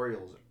Rangers and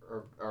Orioles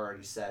are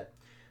already set.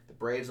 The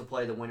Braves will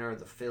play the winner of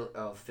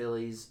the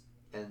Phillies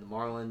and the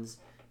Marlins,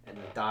 and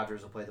the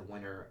Dodgers will play the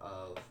winner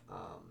of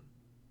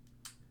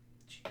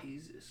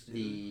Jesus.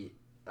 the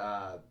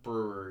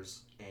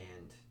Brewers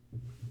and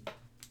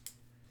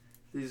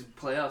These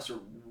playoffs are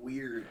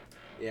weird.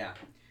 yeah.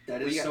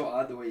 That We is got- so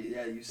odd the way.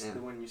 Yeah, Yeah.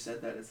 when you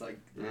said that, it's like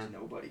there's Yeah.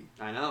 nobody.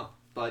 I know,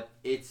 but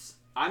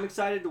I'm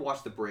excited to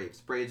watch the Braves.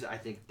 Braves, I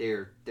think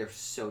they're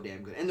so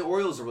damn good, and the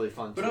Orioles are really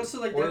fun. But too. also,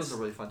 like, Orioles that's- are a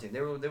really fun team.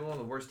 They were one of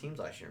the worst teams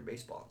last year in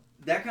baseball.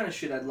 That kind of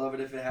shit, I'd love it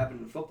if it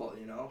happened in football.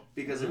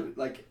 Because Mm-hmm.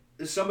 like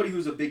somebody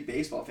who's a big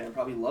baseball fan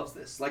probably loves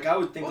this. Like I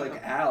would think, Oh, like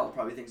yeah. Al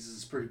probably thinks this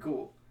is pretty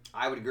cool,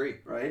 I would agree.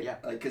 right? Yeah.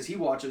 Like because he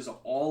watches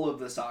all of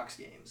the Sox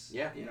games.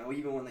 Yeah.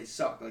 Even when they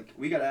suck. Like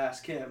we gotta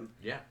ask him.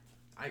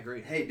 I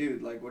agree. Hey,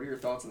 dude. Like, what are your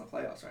thoughts on the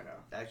playoffs right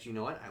now? Actually, you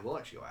know what? I will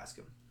actually go ask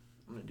him.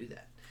 I'm gonna do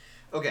that.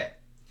 Okay,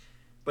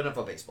 but enough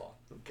about baseball.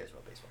 Who cares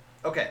about baseball?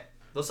 Okay,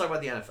 let's talk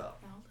about the NFL.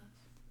 Al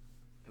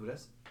does. Who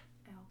does?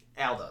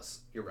 Al. Al does.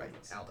 You're right.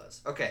 Al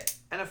does. Okay,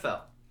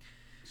 NFL.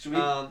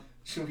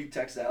 Should we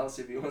text Al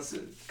see if he wants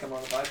to come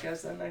on the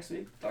podcast then next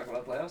week? Talk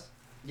about playoffs?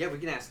 Yeah, we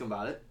can ask him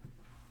about it.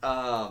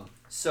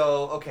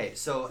 So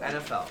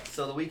NFL.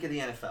 So the week of the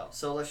NFL.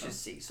 So let's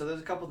just see. So there's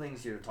a couple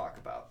things here to talk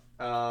about.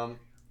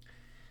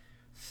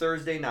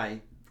 Thursday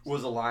night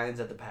was the Lions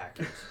at the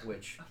Packers,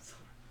 which I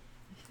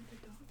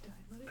think the dog died.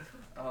 Let it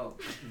go. Oh.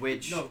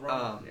 which No,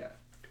 wrong. Yeah.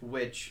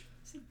 which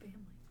It's like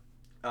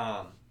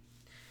family.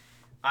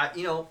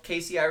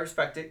 Casey, I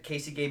respect it.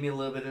 Casey gave me a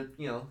little bit of,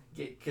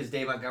 because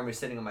Dave Montgomery's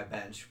sitting on my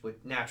bench, which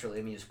naturally,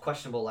 I mean, he was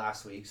questionable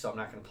last week, so I'm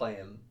not going to play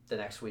him the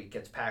next week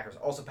against Packers.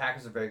 Also,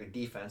 Packers are a very good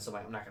defense, so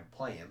I'm not going to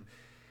play him.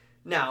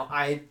 Now,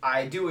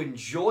 I do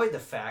enjoy the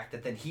fact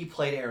that then he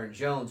played Aaron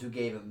Jones, who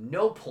gave him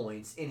no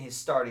points in his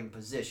starting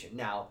position.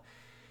 Now,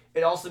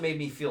 it also made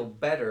me feel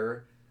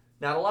better,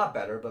 not a lot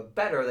better, but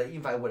better that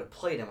even if I would have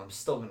played him, I'm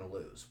still going to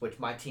lose, which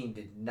my team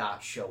did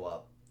not show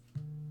up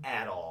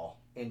at all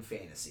in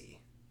fantasy.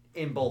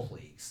 In both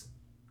leagues,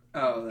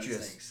 Oh, that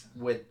just stinks.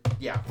 but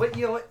you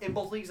know what? In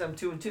both leagues, I'm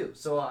 2-2,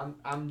 so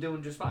I'm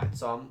doing just fine.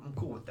 So I'm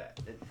cool with that.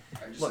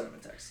 I just Look, sent him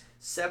a text.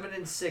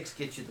 7-6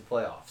 gets you the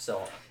playoffs.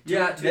 So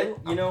Yeah, 2-2, that-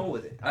 I'm cool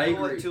with it. I I'm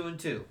cool agree. at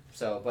 2-2.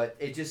 So, but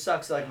it just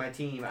sucks. Like my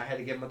team, I had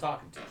to give them a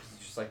talking to.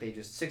 It's just like they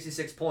just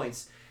 66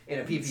 points in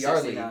a PPR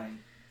league 69.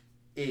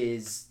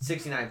 is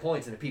 69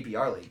 points in a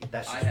PPR league.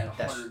 That's I just, had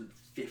that's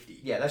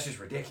 150. yeah, that's just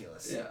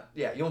ridiculous. Yeah.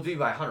 Yeah, you won't beat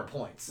by 100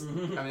 points.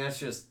 Mhm. I mean, that's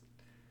just.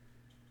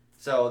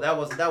 So that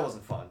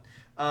wasn't fun.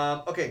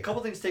 Okay, a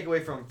couple things to take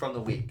away from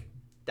the week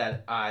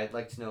that I'd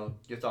like to know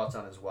your thoughts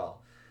on as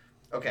well.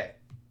 Okay.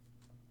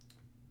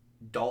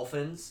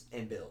 Dolphins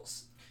and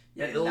Bills.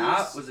 Yeah, Bills-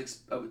 not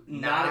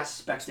not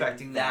expecting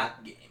expecting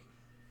that game.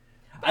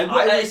 I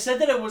I was- said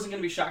that I wasn't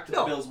going to be shocked if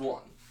No. the Bills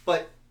won.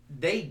 But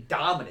they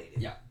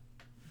dominated. Yeah.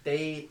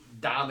 They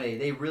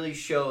dominated. They really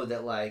showed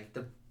that, like,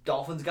 the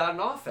Dolphins got an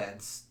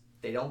offense.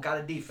 They don't got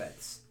a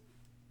defense.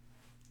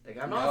 They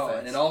got an offense.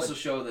 and it also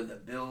showed that the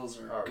Bills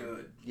are Are-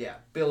 good. Yeah,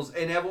 Bills,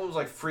 and everyone was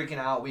like freaking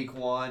out week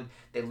one.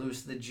 They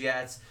lose to the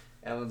Jets.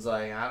 Everyone's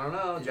like, I don't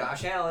know,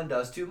 Josh Allen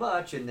does too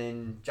much, and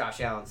then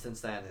Josh Allen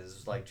since then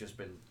has like just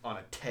been on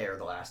a tear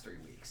the last 3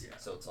 weeks. Yeah.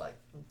 So it's like,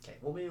 okay,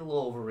 well maybe a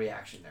little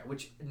overreaction there,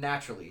 which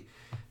naturally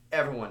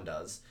everyone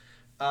does.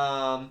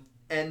 And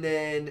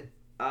then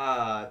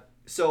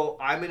so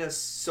I'm in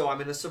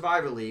a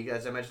survivor league,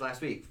 as I mentioned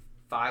last week.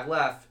 5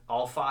 left,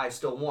 all 5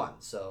 still won.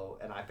 So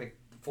and I picked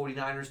the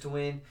 49ers to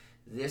win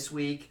this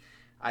week.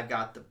 I've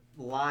got the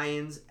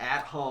Lions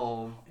at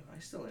home Am I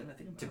still in? I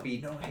think I'm to out.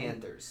 beat No, the I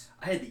didn't. Panthers.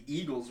 I had the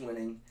Eagles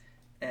winning,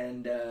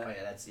 and Oh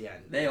yeah, that's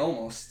they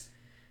almost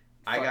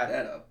I fucked got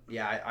that up.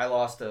 Yeah, I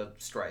lost a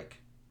strike,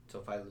 so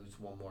if I lose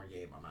one more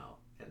game, I'm out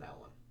in that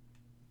one.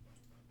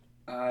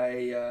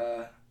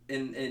 I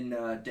in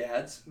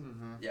Dad's,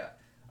 Mm-hmm.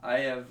 I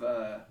have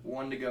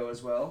one to go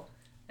as well,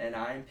 and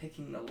I'm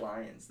picking the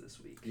Lions this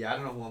week. Yeah, I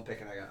don't know who I'm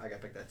picking. I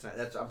got picked that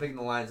tonight. I'm picking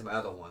the Lions in my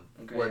other one,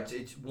 Okay, where yeah.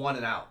 it's one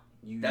and out.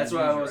 That's you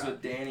why I lose, you're was out.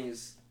 with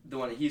Danny's, the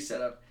one that he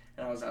set up,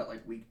 and I was out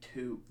like week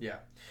 2.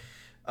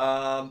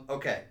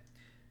 Okay.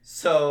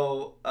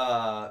 So,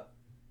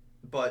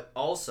 but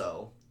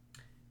also,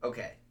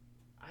 okay,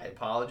 I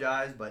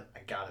apologize, but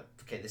I got it.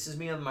 Okay, this is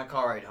me on my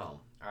car ride home.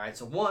 All right,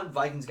 so one,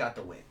 Vikings got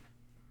the win,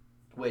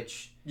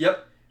 which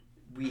Yep.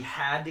 we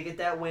had to get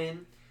that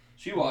win.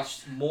 She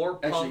watched. More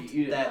pumped Actually,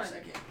 you didn't that watch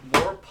that game.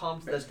 more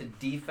pumped that the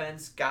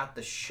defense got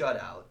the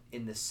shutout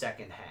in the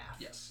second half.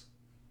 Yes.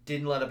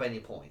 Didn't let up any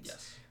points.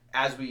 Yes.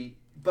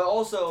 But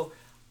also,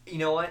 you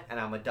know what? And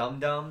I'm a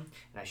dum-dum,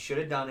 and I should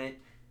have done it.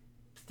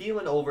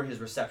 Thielen over his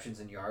receptions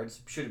and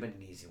yards should have been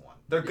an easy one.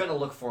 They're going to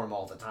look for him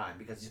all the time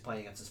because he's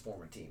playing against his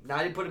former team. Now,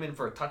 I didn't put him in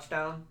for a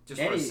touchdown,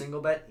 just for a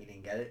single bet. He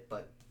didn't get it,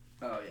 but...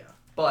 Oh, yeah.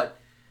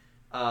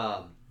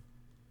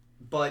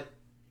 But,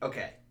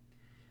 okay.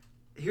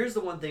 Here's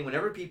the one thing.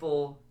 Whenever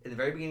people, in the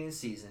very beginning of the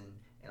season,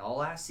 and all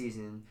last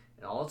season,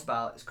 and all it's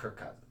about is Kirk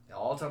Cousins. They're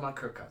all talking about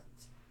Kirk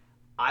Cousins.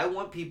 I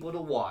want people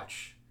to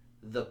watch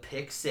the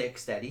pick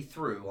 6 that he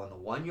threw on the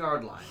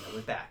 1-yard line that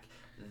went back.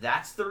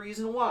 That's the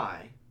reason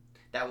why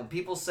that when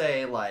people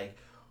say, like,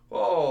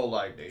 oh,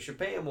 like, they should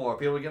pay him more,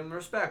 people give him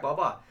respect, blah,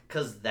 blah.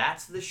 Because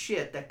that's the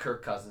shit that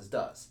Kirk Cousins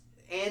does.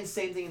 And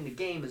same thing in the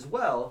game as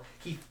well.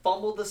 He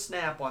fumbled the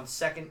snap on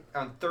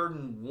 3rd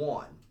and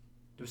 1.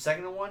 It was 2nd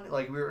and 1?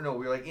 Like, we were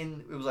like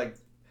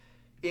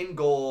in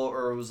goal,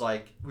 or it was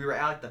like, we were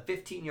at like the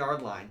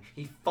 15-yard line.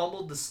 He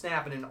fumbled the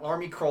snap and then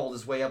army crawled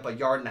his way up 1.5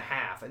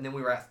 yards. And then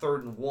we were at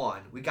 3rd and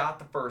 1. We got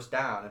the first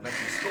down and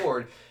eventually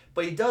scored.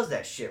 But he does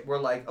that shit. We're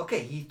like, okay,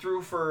 he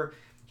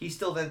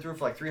still then threw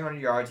for like 300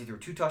 yards. He threw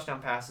 2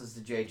 touchdown passes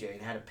to JJ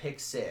and had a pick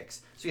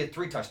 6. So he had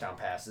 3 touchdown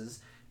passes.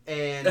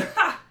 And,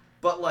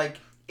 but like,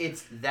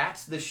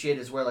 that's the shit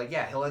is where, like,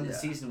 yeah, he'll end the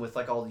season with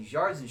like all these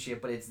yards and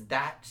shit, but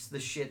that's the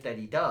shit that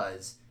he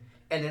does.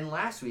 And then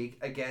last week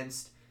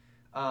against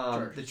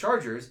the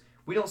Chargers,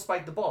 we don't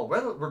spike the ball.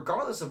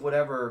 Regardless of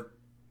whatever,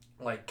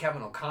 like,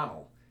 Kevin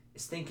O'Connell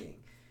is thinking,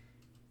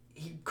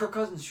 Kirk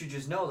Cousins should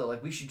just know that,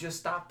 like, we should just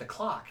stop the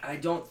clock. I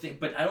don't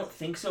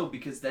think so,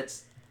 because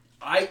that's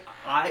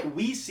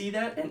we see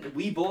that, and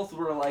we both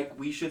were like,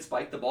 we should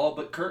spike the ball,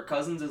 but Kirk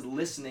Cousins is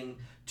listening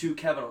to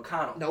Kevin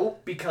O'Connell.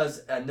 Nope,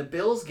 because in the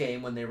Bills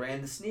game, when they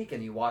ran the sneak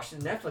and you watched the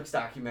Netflix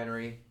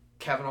documentary,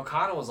 Kevin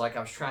O'Connell was like,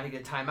 I was trying to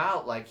get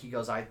timeout. Like, he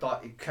goes, I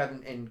thought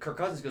Kevin, and Kirk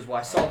Cousins goes, well,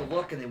 I saw the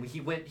look, and then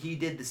he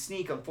did the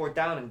sneak on 4th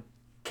down, and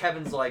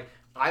Kevin's like,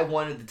 I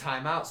wanted the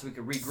timeout so we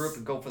could regroup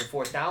and go for the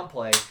 4th down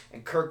play.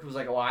 And Kirk was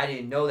like, well, I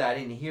didn't know that, I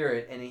didn't hear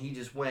it, and then he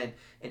just went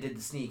and did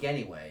the sneak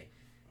anyway,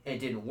 and it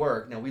didn't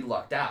work. Now, we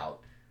lucked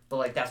out. But,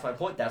 like, that's my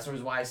point. That's the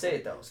reason why I say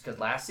it, though. Because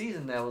last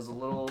season, that was a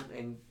little...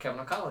 And Kevin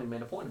O'Connell, he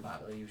made a point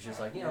about it. He was just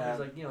like, you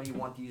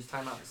want to use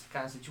timeout, this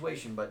kind of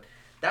situation. But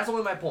that's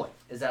only my point,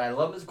 is that I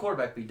love him as a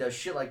quarterback, but he does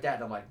shit like that.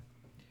 And I'm like,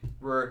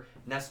 and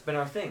that's been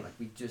our thing. Like,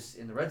 we just,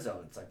 in the red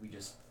zone, it's like we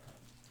just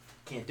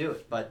can't do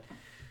it. But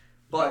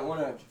I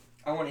want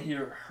to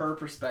hear her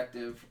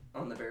perspective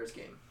on the Bears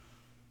game.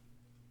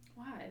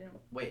 Why? I didn't...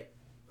 Wait.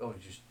 Oh,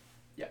 just...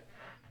 Yeah.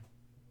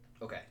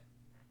 Okay.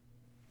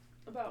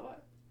 About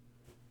what?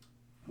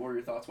 What were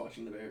your thoughts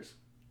watching the Bears?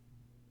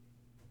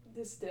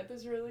 This dip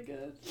is really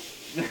good.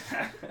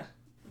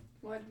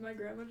 Why did my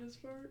grandma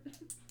just fart?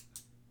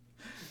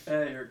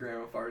 Hey, your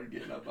grandma farted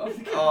getting up off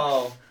the couch.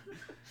 Oh.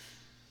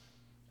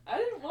 I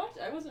didn't watch.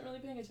 I wasn't really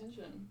paying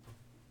attention.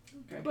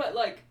 Okay. But,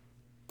 like,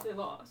 they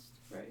lost,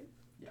 right?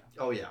 Yeah.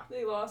 Oh, yeah.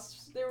 They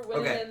lost. They were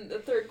winning in the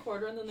 3rd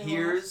quarter, and then they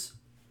lost.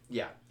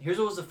 Here's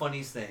what was the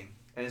funniest thing.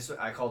 And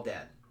I called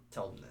Dad.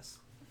 Told him this.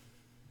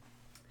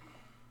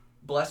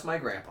 Bless my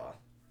grandpa.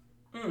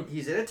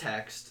 He's in a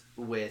text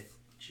with...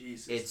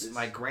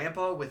 my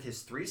grandpa with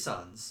his 3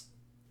 sons,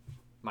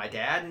 my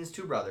dad and his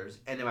 2 brothers,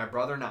 and then my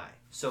brother and I.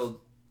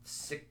 So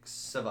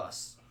 6 of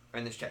us are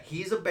in this chat.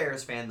 He's a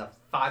Bears fan. The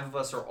 5 of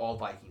us are all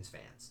Vikings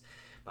fans.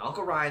 My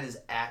Uncle Ryan is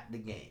at the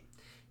game.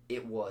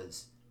 It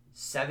was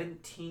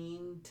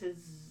 13-0. It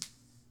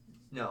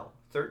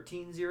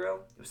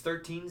was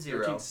 13-0.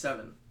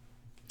 13-7.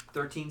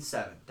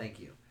 13-7. Thank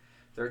you.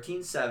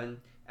 13-7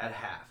 at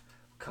half.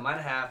 Come out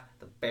of half.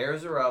 The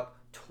Bears are up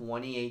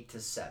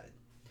 28-7.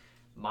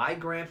 My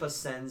grandpa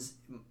sends,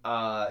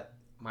 my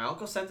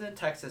uncle sends in a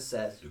text that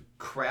says,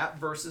 crap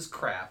versus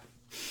crap.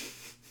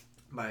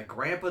 My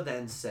grandpa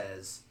then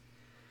says,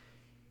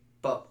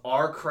 but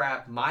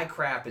my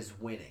crap is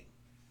winning.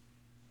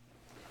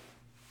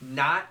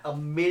 Not a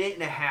minute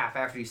and a half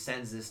after he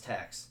sends this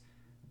text,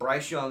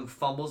 Bryce Young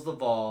fumbles the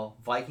ball,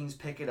 Vikings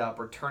pick it up,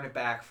 return it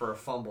back for a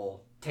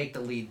fumble, take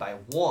the lead by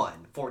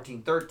 1,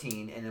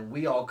 14-13, and then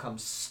we all come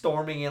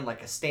storming in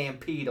like a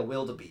stampede of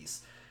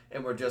wildebeest.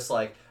 and we're just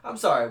like, I'm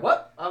sorry,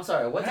 what? I'm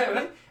sorry, what's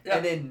happening? Yeah.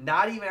 And then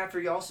not even after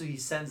he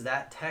sends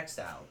that text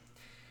out,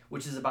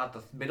 which is about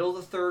the middle of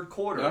the third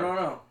quarter.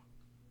 No.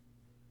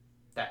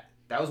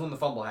 That was when the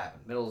fumble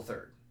happened, middle of the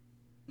third.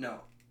 No.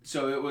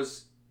 So it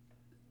was.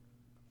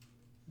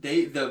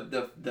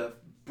 The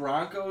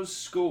Broncos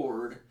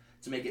scored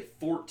to make it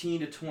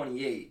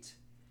 14-28,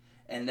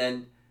 and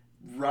then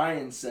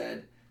Ryan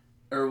said,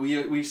 or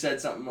we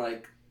said something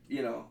like,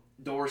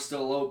 door's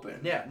still open.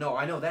 Yeah, no,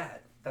 I know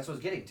that. That's what I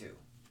was getting to.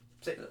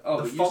 So, Oh,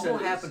 the but you fumble said it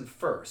was- happened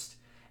first,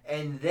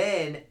 and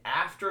then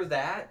after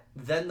that,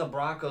 then the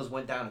Broncos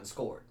went down and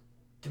scored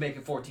to make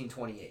it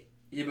 14-28.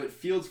 Yeah, but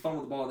Fields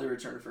fumbled the ball and they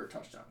returned it for a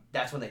touchdown.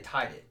 That's when they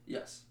tied it.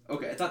 Yes.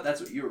 Okay, I thought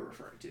that's what you were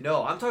referring to.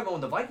 No, I'm talking about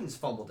when the Vikings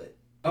fumbled it.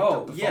 Picked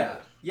Oh, up the yeah.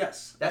 fumble.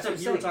 Yes. That's I what thought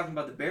I'm you were saying. talking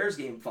about the Bears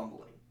game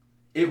fumbling.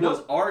 It No.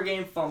 was our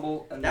game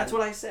fumble. And That's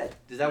what I said.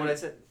 Is that what I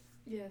said?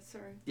 Yeah,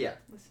 sorry. Yeah.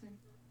 Listening.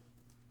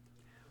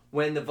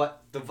 When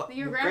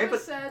Your grandpa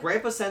said-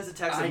 Grandpa sends a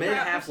text a I- minute and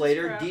a Crap half versus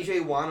later. crap. DJ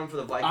Wanham for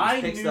the Vikings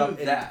I picks knew up,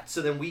 and that.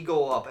 so then we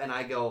go up, and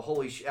I go,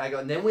 holy shit! I go,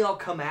 and then we all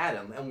come at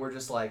him, and we're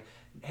just like,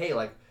 hey,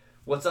 like,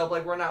 what's up?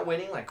 Like, we're not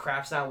winning. Like,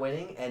 crap's not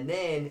winning. And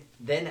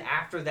then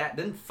after that,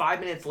 then 5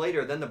 minutes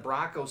later, then the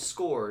Broncos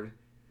scored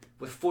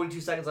with 42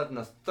 seconds left in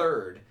the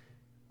third,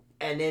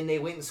 and then they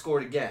went and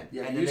scored again.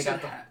 Yeah, and you then they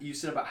said, got you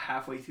said about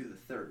halfway through the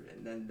third,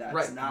 and then that's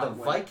right. not The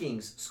when...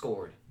 Vikings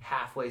scored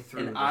halfway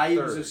through. And the I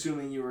third. was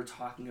assuming you were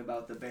talking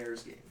about the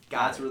Bears game.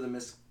 Got That's it. where the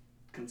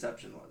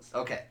misconception was.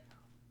 Okay.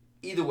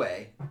 Either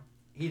way,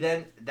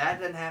 that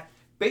didn't happen.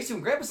 Basically,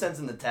 when Grandpa sends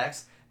in the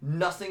text,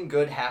 nothing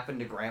good happened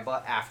to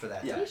Grandpa after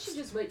that Yeah. You text. should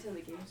just wait till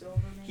the game's over,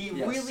 man. He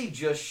Yes. really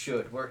just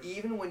should. Where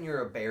even when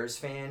you're a Bears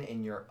fan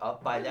and you're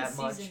up by Or the that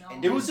much, season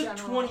and It In was a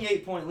general.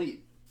 28-point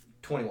lead.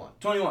 21.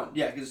 21,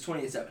 yeah, because it's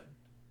 28-7.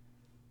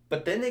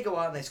 But then they go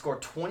out and they score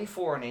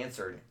 24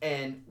 unanswered.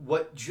 And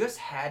what just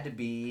had to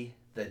be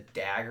the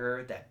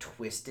dagger that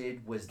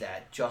twisted was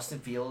that Justin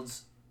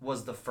Fields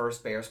was the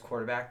first Bears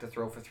quarterback to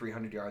throw for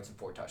 300 yards and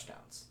 4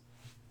 touchdowns.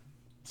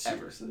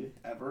 Seriously?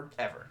 Ever?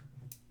 Ever.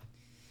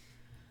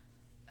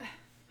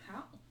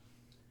 How?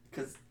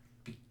 Because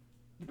the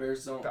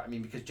Bears don't... I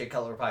mean, because Jay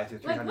Cutler probably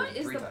threw Like, 300 what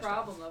is the touchdowns.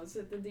 problem, though? Is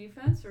it the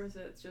defense, or is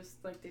it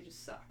just, like, they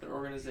just suck? Their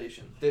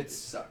organization. It's- They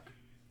suck.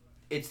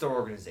 It's their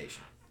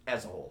organization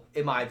as a whole,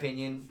 in my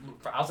opinion.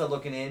 For outside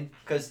looking in,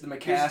 because The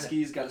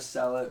McCaskies got to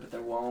sell it, but they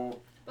won't.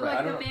 But, Right, I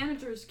like, don't the know.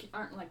 managers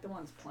aren't, like, the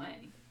ones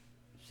playing.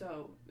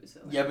 So, is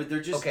it, like... Yeah, but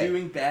they're just Okay,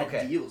 doing bad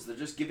okay. deals. They're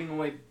just giving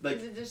away... Like,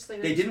 is it just,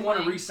 like, they they're didn't want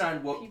to playing re-sign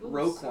people who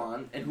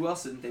Roquan, and who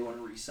else didn't they want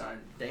to re-sign?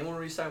 they want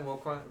to re-sign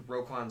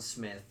Roquan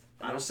Smith.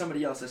 And there was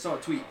somebody else. I saw a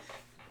tweet.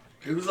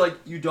 It was like,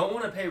 you don't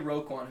want to pay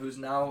Roquan, who's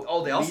now...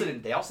 Oh, they also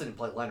didn't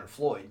play Leonard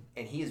Floyd,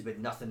 and he has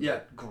been nothing Yeah.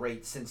 but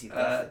great since he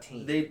left the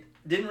team. They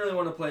didn't really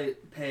want to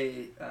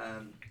pay,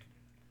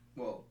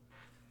 well,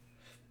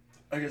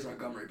 I guess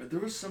Montgomery, but there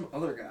was some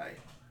other guy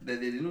that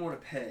they didn't want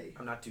to pay.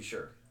 I'm not too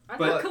sure. I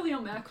But- thought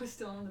Khalil Mack was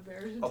still on the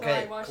Bears until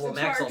Okay, I watched Khalil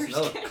the Mack's Chargers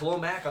also game. Khalil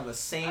Mack on the I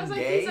same was like,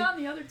 day. he's on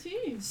the other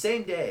team.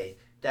 Same day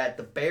that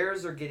the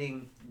Bears are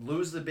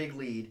lose the big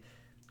lead,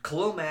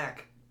 Khalil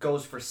Mack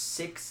goes for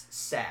 6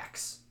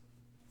 sacks.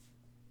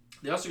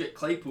 They also get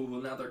Claypool,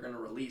 who now they're going to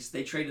release.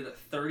 They traded their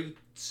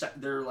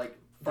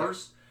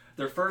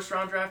first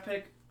round draft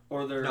pick,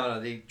 or their No,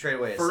 they trade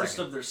away a first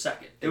second. of their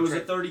second. They It was a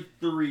trade-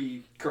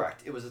 33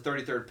 Correct. It was the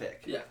 33rd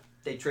pick. Yeah.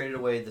 They traded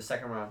away the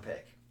second round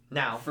pick.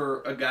 Now,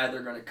 for a guy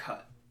they're going to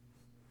cut.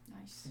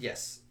 Nice.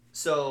 yes.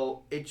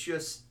 So it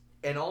just,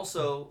 and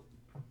also,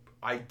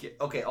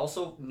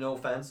 also, no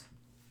offense,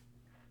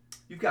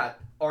 you've got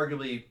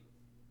arguably,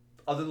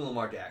 other than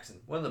Lamar Jackson,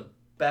 one of the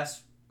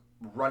best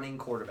running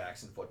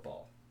quarterbacks in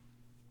football.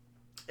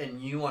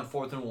 And you on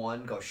 4th and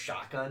 1 go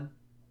shotgun.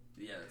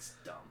 Yeah, that's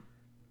dumb.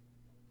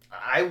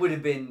 I would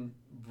have been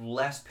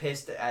less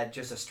pissed at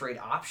just a straight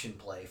option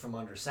play from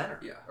under center.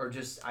 Yeah. Or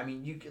just, I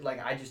mean, you could,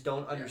 like, I just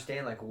don't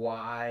understand, like,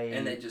 why.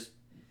 And they just,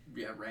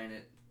 ran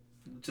it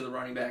to the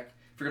running back.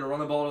 If you're going to run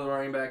the ball to the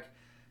running back,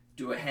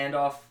 do a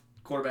handoff,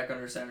 quarterback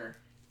under center.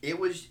 It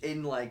was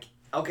in, like,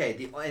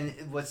 okay,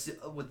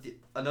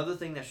 another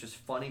thing that's just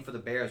funny for the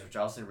Bears, which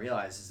I also didn't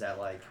realize, is that,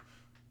 like,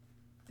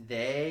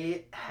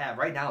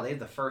 right now, they have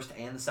the first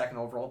and the second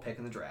overall pick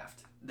in the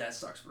draft. That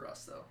sucks for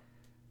us, though.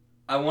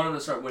 I want them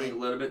to start winning a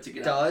little bit to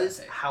get out Does,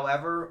 of that pay.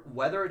 however,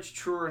 whether it's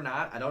true or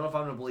not, I don't know if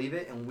I'm going to believe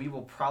it, and we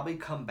will probably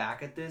come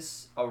back at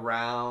this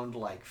around,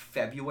 like,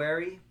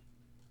 February.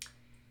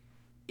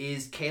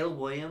 Is Caleb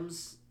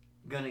Williams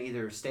going to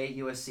either stay at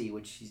USC,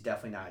 which he's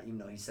definitely not, even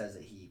though he says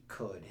that he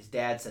could. His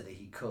dad said that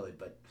he could,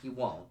 but he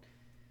won't.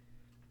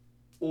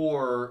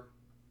 Or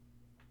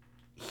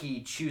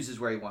he chooses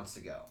where he wants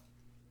to go.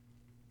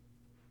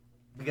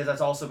 Because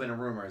that's also been a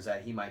rumor, is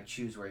that he might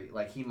choose where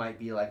he might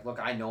be like, look,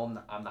 I know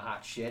I'm the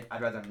hot shit.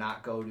 I'd rather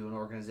not go to an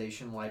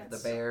organization like That the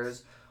sucks.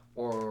 Bears,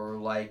 or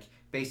like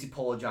basically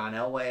pull a John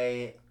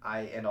Elway,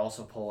 and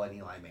also pull an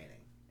Eli Manning,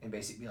 and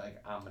basically be like,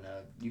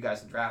 you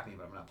guys can draft me,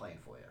 but I'm not playing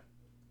for you.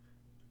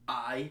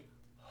 I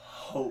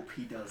hope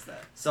he does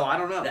that. So I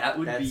don't know. That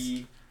would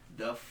be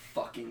the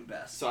fucking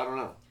best. So I don't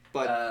know,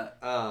 but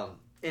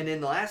And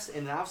then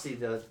obviously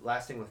the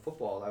last thing with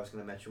football I was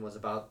going to mention was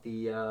about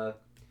the.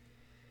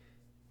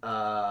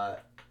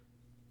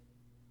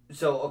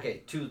 So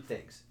okay, two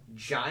things: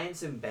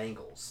 Giants and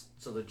Bengals.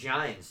 So the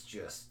Giants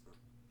just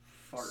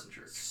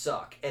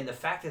suck, and the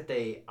fact that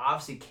they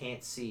obviously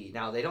can't see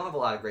now, they don't have a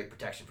lot of great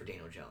protection for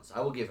Daniel Jones.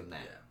 I will give them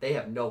that. Yeah. They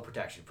have no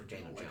protection for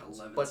Daniel Jones.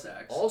 11 But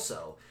sacks.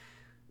 also,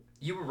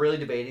 you were really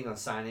debating on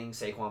signing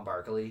Saquon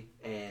Barkley,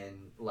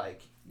 and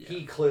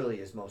he clearly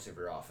is most of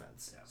your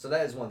offense. Yeah. So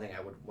that is one thing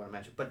I would want to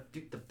mention. But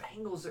dude, the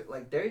Bengals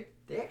are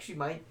they actually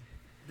might.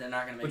 They're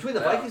not going to make Between the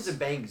Vikings and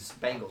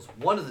Bengals,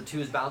 one of the two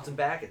is bouncing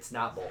back. It's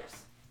not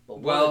both. But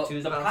Well, of the two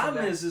is the bouncing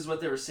problem back. is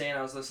what they were saying.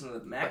 I was listening to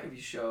the McAfee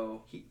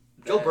show.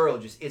 Joe Burrow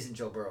just isn't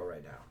Joe Burrow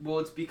right now. Well,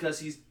 it's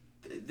because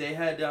they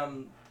had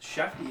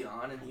Shefty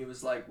on, and he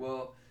was like,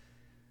 well,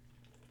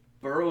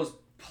 Burrow's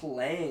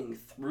playing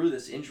through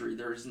this injury.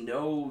 There's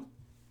no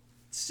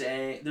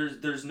saying,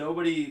 there's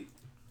nobody,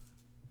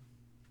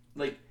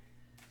 like,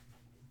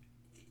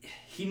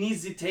 he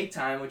needs to take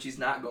time, which he's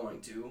not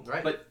going to.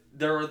 Right. But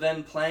they're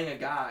then playing a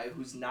guy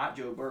who's not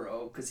Joe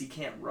Burrow because he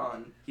can't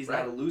run. He's Right.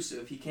 not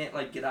elusive. He can't,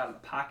 like, get out of the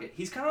pocket.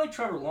 He's kind of like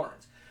Trevor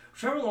Lawrence.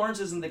 Trevor Lawrence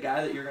isn't the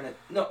guy that you're going to...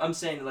 No, I'm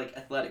saying, like,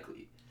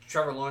 athletically.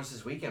 Trevor Lawrence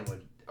this weekend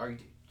would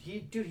argue.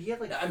 He had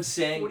like I'm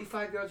saying...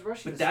 45 yards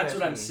rushing. But this that's past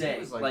what I'm game. He saying.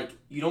 was Like,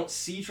 you don't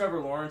see Trevor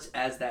Lawrence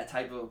as that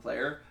type of a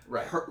player.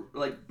 Right.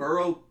 Like,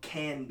 Burrow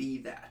can be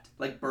that.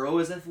 Like, Burrow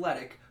is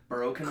athletic.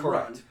 Burrow can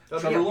Correct. run. Oh,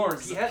 Trevor yeah,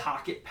 Lawrence he is a had-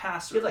 pocket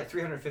passer. He had like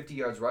 350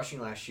 yards rushing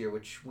last year,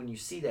 which when you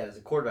see that as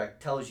a quarterback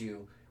tells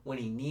you when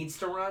he needs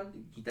to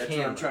run, he That's can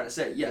what I'm run. trying to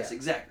say. Yes, Yeah.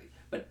 exactly.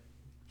 But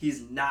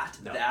he's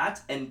not No. that,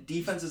 and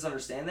defenses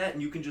understand that,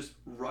 and you can just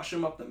rush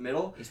him up the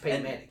middle. He's Peyton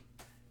and- Manning.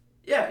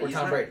 Yeah, Or he's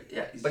Tom not- Brady.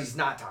 Yeah, But he's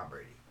not Tom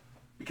Brady.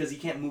 because he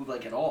can't move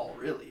like at all,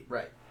 really.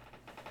 Right.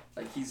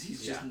 Like he's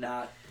just Yeah.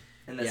 not.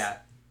 And that's, Yeah.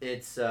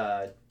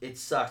 It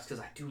sucks because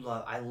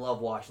I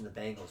love watching the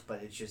Bengals,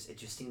 but it just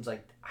seems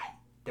like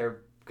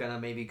they're gonna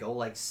maybe go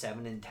like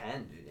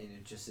 7-10, and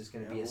it just is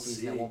gonna be a we'll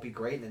season see. that won't be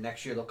great. And the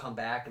next year they'll come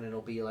back and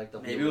it'll be like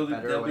maybe they'll be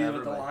better or they'll be whatever.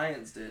 what the but-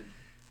 Lions did.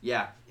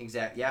 Yeah,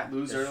 exactly. Yeah,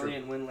 Lose that's early true.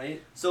 and win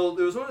late. So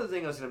there was one other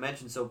thing I was going to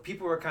mention. So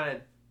people were kind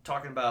of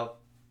talking about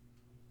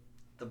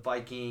the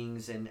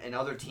Vikings and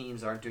other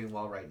teams aren't doing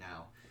well right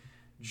now.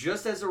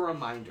 Just as a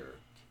reminder,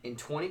 in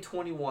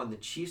 2021, the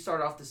Chiefs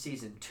started off the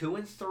season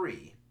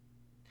 2-3,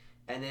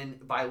 and then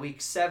by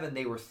week 7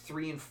 they were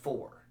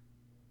 3-4.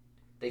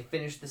 They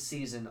finished the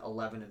season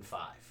 11-5.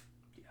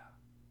 Yeah.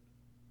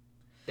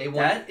 They won.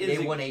 That is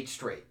They won 8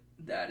 straight.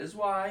 That is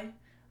why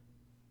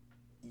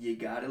you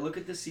got to look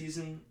at the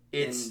season.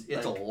 It's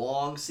a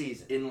long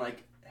season. in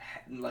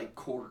like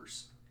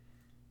quarters.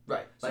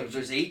 Right. So if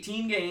there's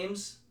 18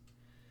 games,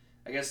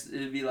 I guess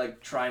it'd be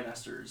like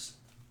trimesters,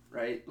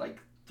 right? Like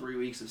 3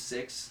 weeks of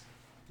 6.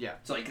 Yeah.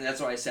 So like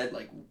that's why I said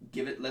like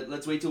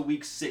let's wait till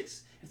week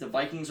 6. If the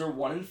Vikings are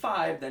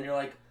 1-5, then you're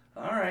like,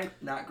 all right,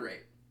 not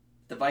great.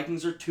 If the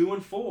Vikings are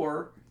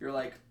 2-4, you're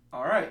like,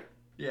 all right.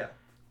 Yeah.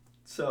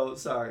 So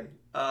sorry.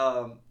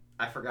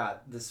 I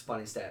forgot this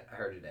funny stat I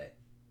heard today.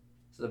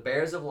 So the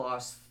Bears have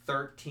lost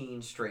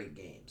 13 straight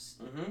games.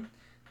 Mm-hmm.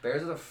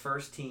 Bears are the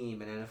first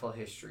team in NFL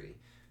history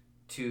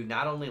to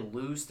not only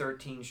lose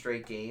 13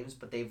 straight games,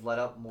 but they've let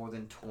up more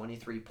than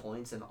 23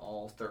 points in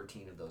all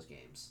 13 of those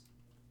games.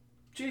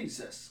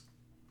 Jesus.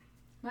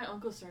 My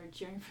uncle started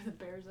cheering for the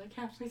Bears like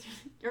halfway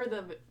through, or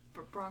the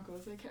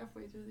Broncos like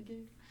halfway through the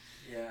game.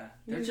 Yeah.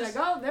 He They're was just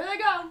like, "Oh, there they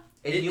go."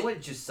 And you know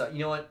what just you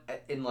know what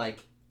in like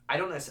I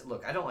don't necessarily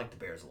look. I don't like the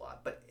Bears a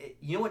lot, but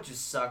you know what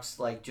just sucks?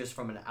 Like just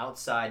from an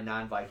outside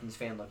non-Vikings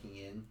fan looking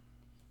in,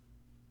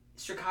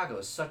 Chicago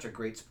is such a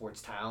great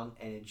sports town,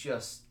 and it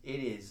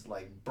is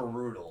like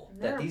brutal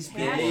They're that these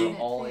people passionate are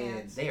all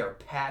fans. in. They are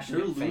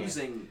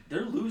passionate.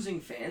 They're losing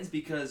fans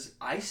because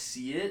I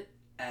see it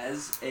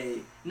as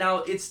now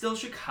it's still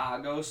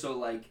Chicago, so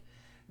like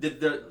the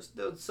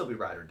They'll still be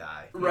ride or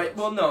die. right.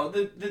 Well, no,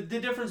 the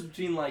difference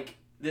between like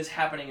this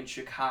happening in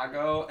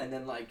Chicago and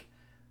then like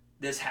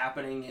this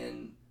happening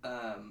in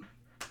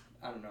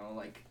I don't know,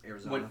 like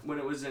Arizona. when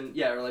it was in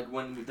or like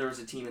when there was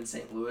a team in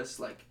St. Louis,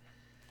 like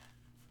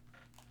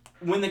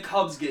when the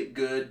Cubs get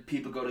good,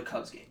 people go to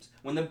Cubs games.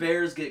 When the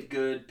Bears get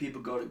good,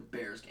 people go to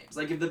Bears games.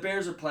 Like if the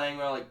Bears are playing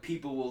well, like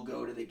people will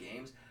go to the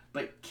games.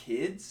 But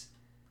kids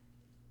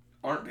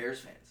aren't Bears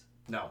fans.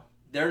 No.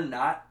 They're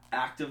not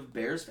active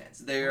Bears fans.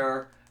 They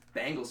are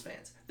Bengals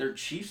fans. They're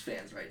Chiefs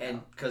fans right now.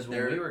 And because when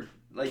They're, we were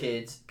like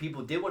kids,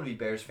 people did want to be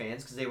Bears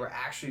fans because they were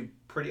actually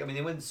pretty. I mean,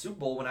 they went to the Super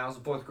Bowl when I was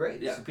in 4th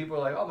grade. Yeah. So people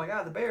were like, "Oh my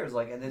God, the Bears!"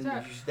 Like, and then Is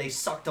that- they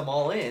sucked them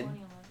all in.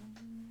 2011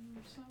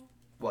 or so.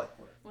 What?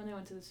 When they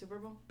went to the Super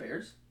Bowl.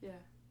 Bears? Yeah.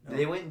 No.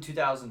 They went in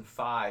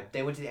 2005.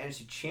 They went to the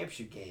NFC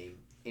Championship game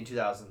in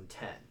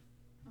 2010.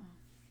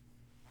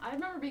 I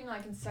remember being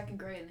like in 2nd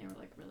grade and they were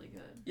like really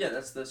good. Yeah,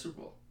 that's the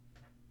Super Bowl.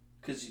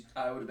 Because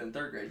I would have been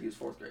 3rd grade. He was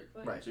 4th grade.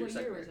 What, Right, so you're what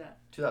year second was grade. that?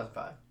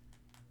 2005.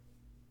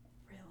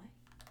 Really?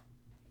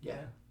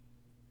 Yeah.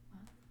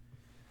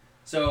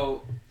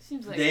 So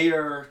Seems like they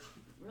are.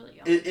 really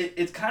young.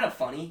 It's kind of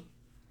funny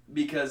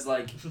because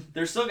like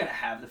they're still gonna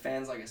have the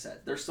fans. Like I said,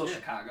 they're still Yeah.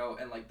 Chicago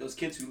and like those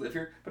kids who live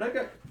here. But I've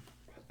got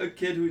a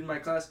kid who's in my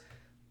class.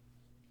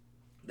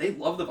 They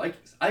love the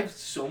Vikings. I have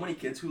so many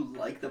kids who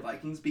like the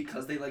Vikings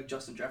because they like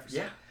Justin Jefferson.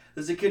 Yeah.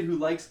 There's a kid who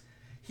likes.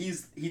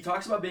 He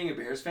talks about being a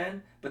Bears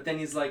fan, but then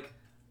he's like,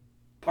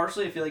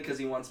 partially I feel like because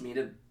he wants me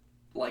to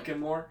like him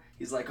more.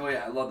 He's like, oh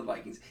yeah, I love the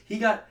Vikings. He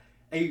got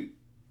a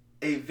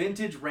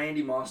vintage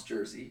Randy Moss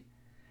jersey,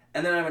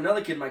 and then I have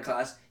another kid in my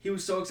class. He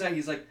was so excited.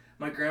 He's like,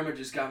 my grandma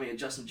just got me a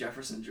Justin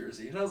Jefferson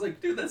jersey, and I was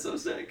like, dude, that's so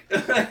sick.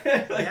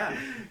 Yeah.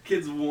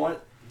 Kids want.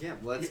 Yeah,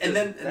 well, that's And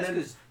then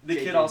 'cause the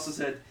JJ's kid also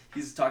said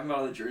he's talking about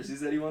all the jerseys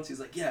that he wants. He's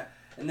like, yeah,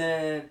 and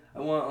then I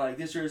want like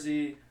this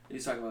jersey.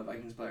 He's talking about a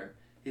Vikings player.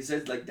 He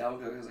said like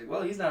Dalvin Cook. I was like,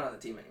 well, he's not on the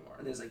team anymore.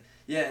 And he's like,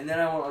 yeah, and then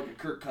I want like a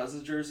Kirk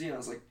Cousins jersey. And I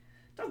was like,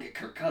 don't get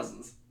Kirk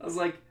Cousins. I was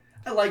like,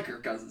 I like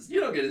Kirk Cousins.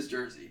 You don't get his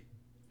jersey.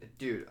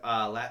 Dude,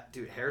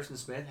 Harrison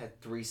Smith had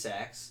 3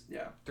 sacks.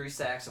 Yeah. 3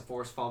 sacks, a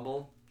forced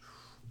fumble.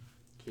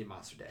 Key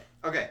monster day.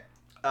 Okay,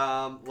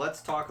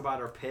 let's talk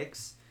about our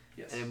picks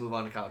Yes. and then move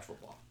on to college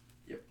football.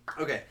 Yep.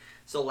 Okay,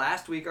 so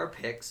last week our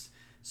picks.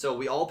 So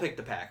we all picked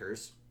the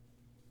Packers.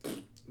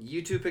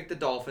 You two picked the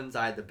Dolphins.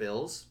 I had the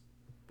Bills.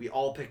 We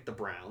all picked the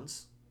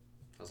Browns.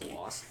 That was a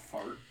loss.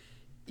 Fart.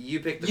 You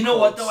picked the You know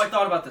what Colts. though? I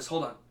thought about this.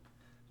 Hold on.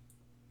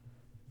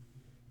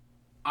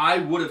 I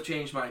would have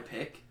changed my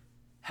pick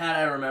had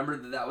I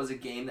remembered that that was a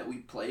game that we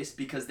placed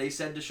because they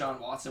said Deshaun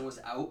Watson was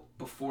out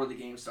before the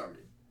game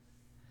started.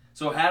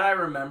 So had I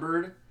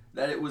remembered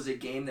that it was a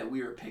game that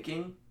we were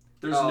picking,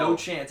 there's no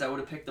chance I would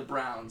have picked the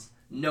Browns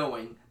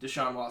knowing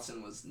Deshaun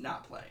Watson was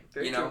not playing.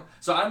 Very you know? true.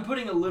 So I'm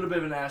putting a little bit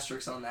of an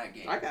asterisk on that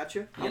game. I got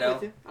you. You know?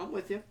 I'm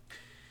with you.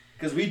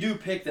 Because we do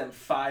pick them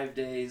 5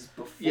 days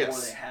before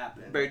Yes. they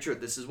happen. Very true.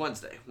 This is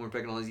Wednesday. We're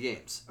picking all these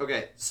games.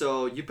 Okay,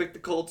 so you picked the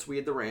Colts. We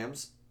had the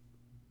Rams.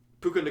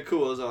 Puka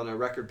Nakua's on a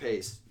record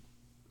pace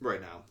right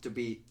now to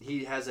beat.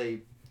 He has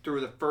through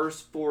the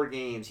first 4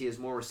 games, he has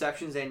more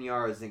receptions and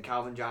yards than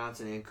Calvin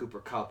Johnson and Cooper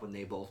Kupp when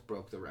they both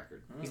broke the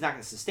record. He's not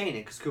going to sustain it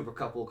because Cooper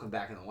Kupp will come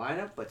back in the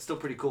lineup, but still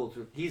pretty cool.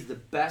 He's the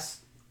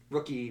best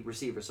rookie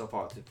receiver so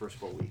far through the first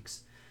 4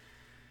 weeks.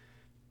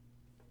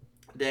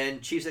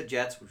 Then Chiefs at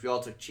Jets, which we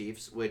all took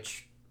Chiefs,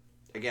 which,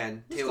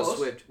 again, It's Taylor close.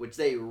 Swift, which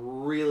they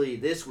really,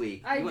 this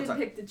week... I you wanna did talk-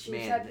 pick the Chiefs.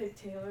 man, I picked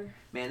Taylor.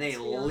 Man, they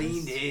Let's be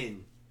leaned honest.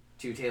 in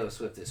to Taylor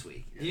Swift this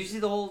week. Did you Yes. see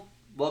the whole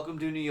Welcome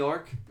to New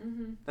York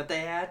Mm-hmm. that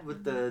they had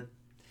with the...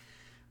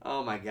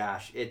 Oh my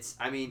gosh,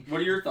 I mean... What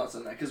are your thoughts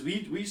on that? Because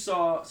we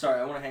saw... Sorry,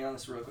 I want to hang on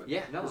this real quick.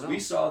 Yeah, no, 'Cause no. we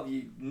saw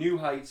the new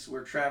heights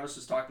where Travis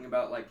was talking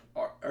about, like...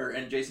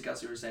 and Jason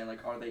Kelsey were saying,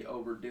 like, are they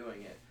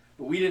overdoing it?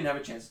 But we didn't have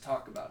a chance to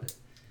talk about it.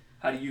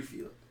 How do you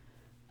feel?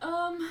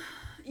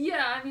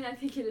 Yeah, I mean, I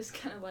think it is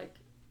kind of like,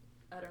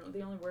 I don't know,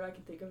 the only word I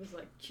can think of is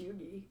like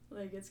chuggy.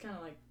 Like, it's kind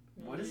of like...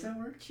 What is that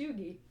word?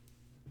 Chuggy.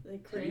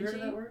 Like, cringy. Have you heard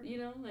of that word? You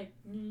know, like,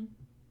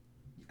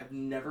 I've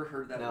never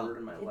heard that No. word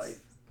in my It's- life.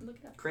 look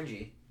it up.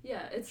 Cringy.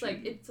 Yeah, it's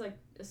Chuggy. like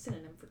a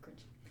synonym for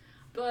cringy.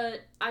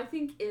 But I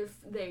think if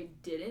they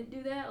didn't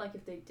do that, like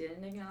if they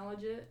didn't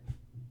acknowledge it,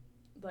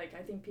 like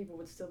I think people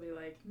would still be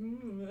like,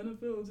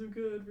 NFL too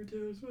good for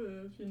Taylor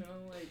Swift, you know,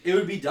 like. It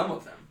would be dumb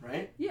of them,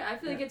 right? Yeah, I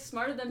feel like Yeah. it's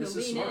smart of them This to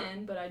is lean smart.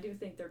 in, but I do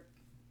think they're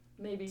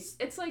maybe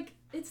it's like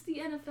it's the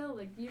NFL.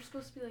 Like you're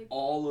supposed to be like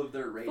All of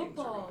their ratings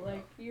football. are going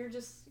Like you're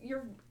just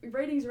your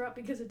ratings are up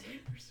because of Taylor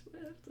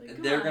Swift. Like up.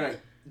 come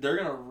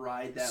They're on. gonna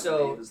ride that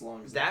So, wave as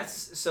long as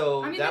That's...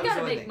 So, I mean, that they was gotta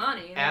the only make thing.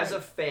 money. As a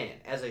like, fan,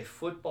 as a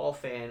football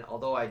fan,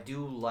 although I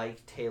do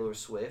like Taylor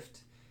Swift,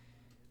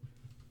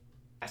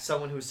 as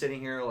someone who's sitting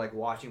here, like,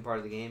 watching part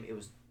of the game, it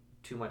was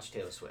too much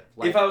Taylor Swift.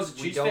 Like, if I was a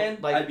we Chiefs don't- fan,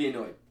 like, I'd be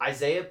annoyed.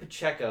 Isaiah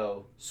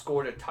Pacheco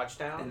scored a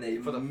touchdown And they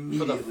for the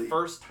immediately-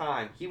 first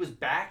time. He was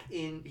back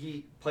in.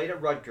 He played at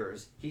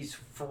Rutgers. He's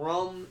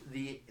from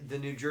the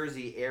New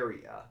Jersey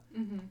area.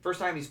 mhm.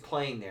 First time he's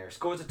playing there.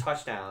 Scores a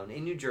touchdown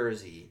in New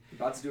Jersey,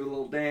 About to do a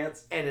little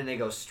dance. and then they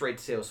go straight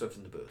to Taylor Swift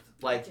in the booth.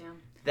 Like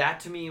Damn. that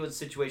to me was a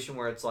situation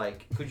where it's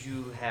like, could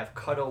you have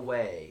cut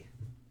away?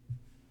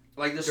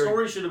 Like the They're-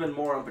 story should have been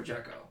more on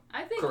Pacheco.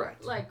 I think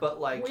Correct. like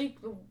But like, week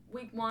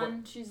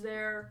one she's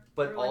there.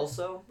 but or, like,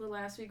 also, the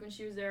last week when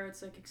she was there,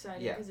 it's like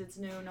exciting Yeah. because it's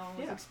new. No one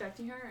was Yeah.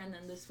 expecting her, and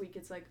then this week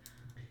it's like,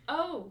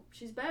 oh,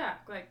 she's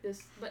back. Like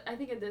this, but I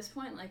think at this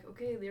point, like,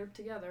 okay, they're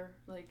together.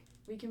 Like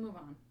we can move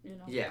on. You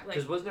know? yeah, Like,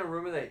 because wasn't there a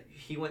rumor that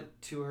he went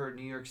to her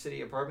New York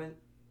City apartment?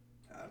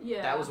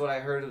 yeah. That was what I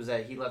heard. Was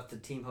that he left the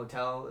team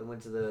hotel and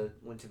went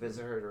to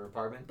visit her at her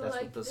apartment? But, That's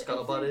like, what the if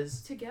scuttlebutt they're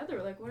is.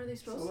 together. Like, what are they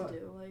supposed So to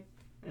do? Like,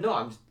 No,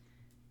 I'm just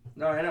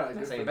No, I know. not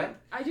Good saying for bad. them.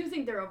 I do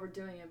think they're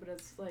overdoing it, but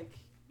it's like,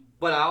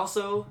 But I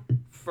also,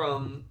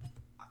 from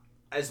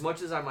as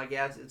much as I'm like,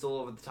 yeah, it's a little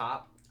over the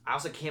top. I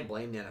also can't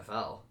blame the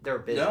NFL. They're a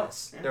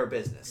business. yeah. They're a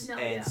business, No,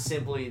 and yeah.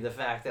 simply the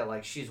fact that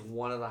like she's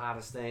one of the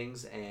hottest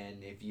things,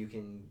 and if you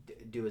can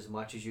do as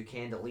much as you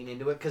can to lean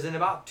into it, because in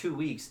about 2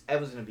 weeks,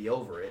 everyone's gonna be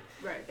over it,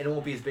 right. and it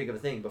won't be as big of a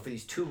thing. But for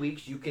these 2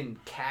 weeks, you can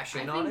cash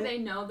I in think on it. they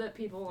know that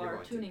people You're are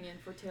going to. tuning in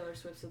for Taylor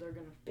Swift, so they're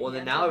gonna. Well,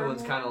 then band now her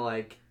everyone's more. kind of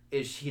like,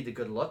 is she the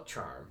good luck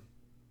charm?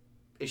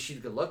 is she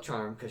the good luck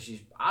charm because she's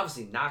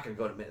obviously not going to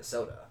go to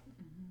Minnesota.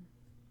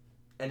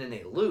 And then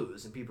they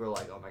lose, and people are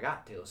like, "Oh my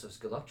God, Taylor Swift's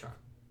good luck charm."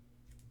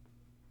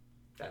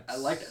 I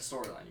like that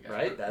storyline you guys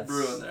right. are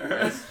brewing there.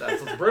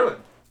 That's what's brewing,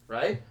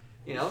 right?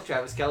 You know,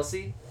 Travis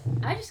Kelce,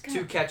 I just 2 kind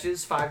of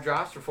catches, 5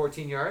 drops for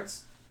 14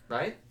 yards,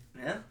 right?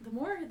 Yeah. the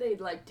more they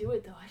like do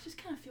it though, I just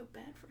kind of feel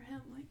bad for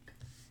him. Like,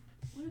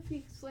 what if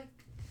he's like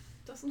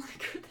doesn't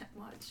like her that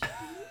much?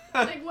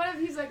 Like, what if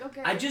he's like,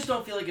 okay? I just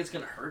don't feel like it's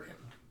gonna hurt him.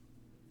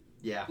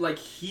 Yeah. Like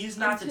he's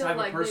not the until, type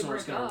like, of person they where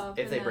it's break gonna. up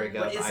If they and break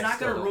then- up, But it's I not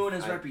still gonna don't- ruin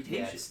his yeah,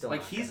 reputation. it's still Like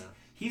not he's gonna-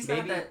 he's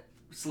Maybe- not that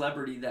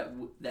celebrity that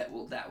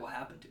will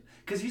happen to.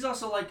 Because he's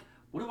also like,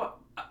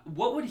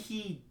 what would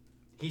he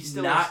He's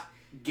still not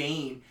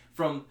gain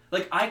from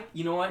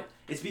you know what?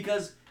 It's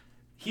because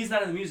he's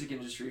not in the music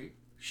industry.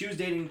 She was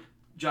dating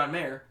John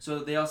Mayer, so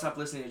they all stopped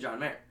listening to John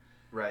Mayer.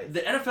 right.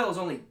 The NFL is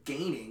only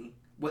gaining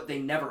what they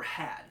never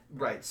had.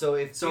 Right. So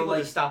if So, people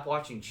like- just stop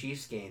watching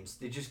Chiefs games,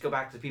 they just go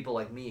back to people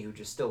like me who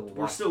just still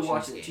We're still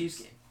watching the Chiefs Chiefs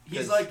games. game. He's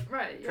 'Cause like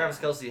right. Yeah. Travis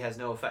Kelce has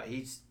no effect.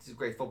 He's a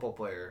great football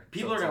player.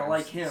 People so are it's gonna I'm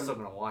like him Still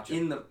gonna watch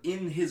him.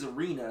 in his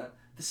arena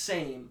the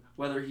same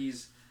whether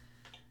he's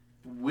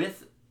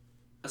with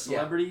a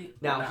celebrity or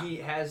Now not. he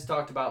has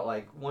talked about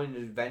like wanting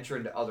to venture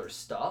into other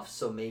stuff.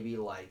 So maybe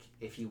like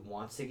if he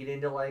wants to get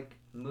into like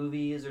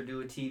movies or do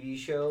a TV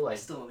show, I like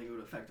still don't think it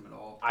would affect him at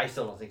all. I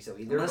still don't think so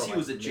either. Unless but, he like,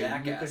 was a maybe you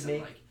jackass could and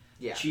make- like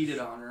yeah. cheated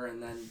on her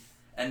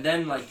and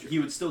then like he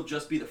would still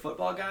just be the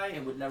football guy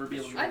and would never be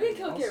able to do I think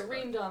anything he'll else, get but-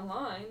 reamed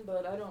online,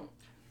 but I don't.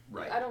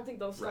 Right. I don't think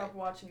they'll stop Right.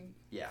 watching.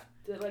 Yeah.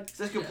 Like, So that's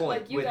a good Yeah.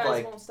 point. like you with guys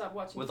like won't stop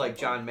watching. with like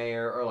football. John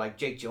Mayer or like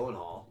Jake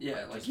Gyllenhaal.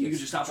 Yeah, like Just you could gets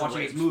just stop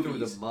watching his draped movies.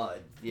 through the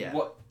mud. Yeah.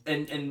 What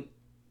and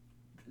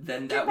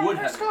then Get that back would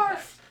her have an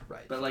scarf! impact.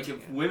 Right. But like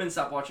if women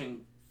stop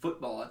watching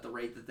football at the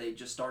rate that they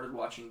just started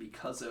watching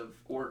because of,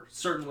 or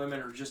certain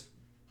women are just,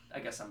 I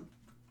guess I'm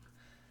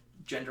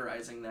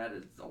genderizing that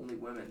as only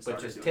women. But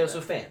started just doing Taylor that.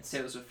 Swift fans.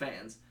 Taylor Swift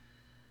fans.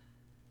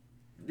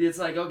 It's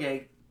like,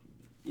 okay,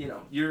 you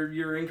know,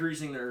 you're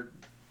increasing their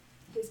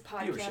His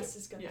podcast Viewership.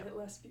 is gonna Yeah. get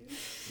less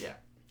views. Yeah.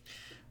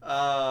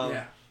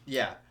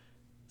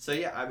 So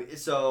yeah, I mean,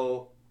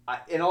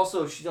 and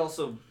also she's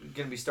also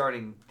gonna be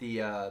starting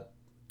the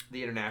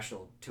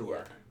international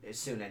tour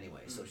soon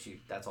anyway. So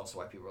that's also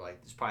why people are like,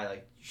 it's probably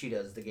like she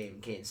does the game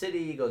in Kansas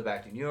City, goes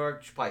back to New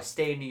York. She'll probably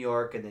stay in New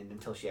York, and then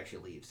until she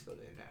actually leaves to go to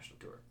the international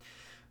tour.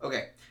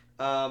 Okay,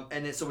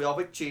 and then so we all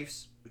picked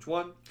Chiefs, which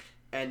won,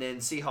 and then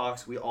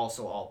Seahawks we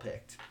also all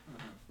picked.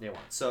 They won.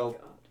 So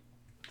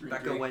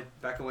God.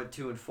 Becca went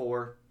 2-4,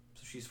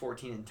 so she's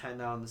 14-10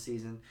 now in the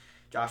season.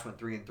 Josh went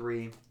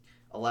 3-3,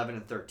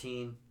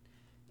 11-13,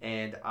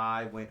 and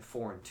I went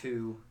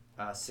 4-2,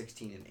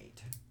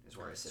 16-8 is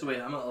where I sit. So wait,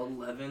 I'm at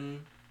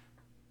 11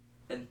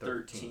 and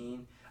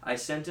 13. I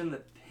sent him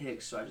the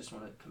picks, so I just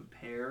want to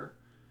compare.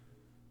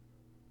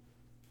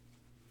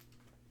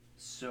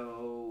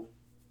 So,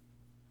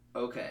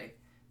 okay,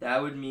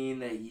 that would mean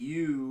that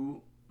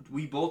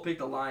we both picked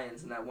the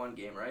Lions in that one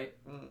game, right?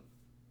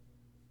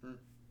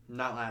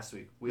 Not last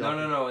week.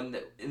 No.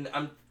 And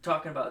I'm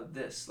talking about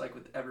this, like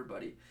with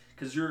everybody,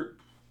 because you're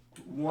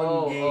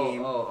one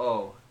game.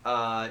 So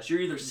you're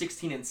either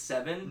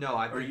 16-7. No,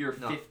 I or picked, you're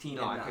no, 15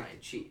 no, and I 9. picked the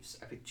Chiefs.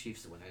 I picked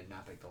Chiefs to win. I did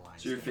not pick the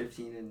Lions. So you're game.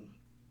 15 and.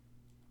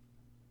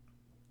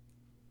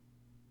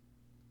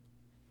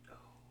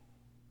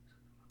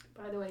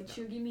 By the way,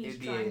 Chugi me is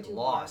It'd be trying a to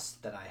loss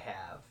that I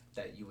have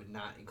that you would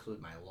not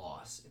include my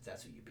loss if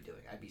that's what you'd be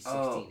doing. I'd be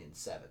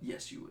 16-7.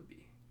 Yes, you would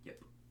be. Yep.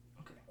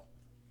 Okay.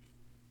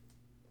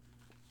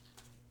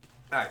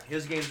 All right,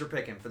 here's the games we're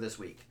picking for this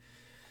week.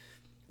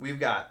 We've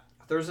got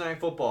Thursday Night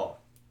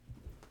Football.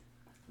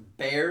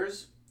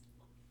 Bears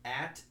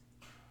at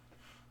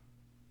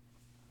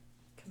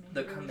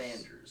The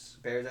Commanders.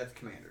 Bears at the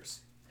Commanders.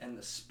 And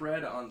the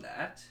spread on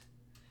that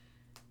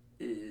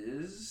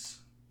is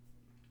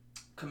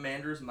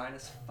Commanders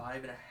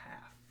 -5.5.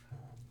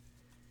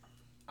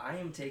 I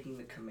am taking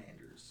the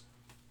Commanders.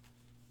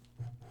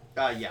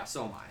 Yeah,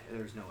 so am I.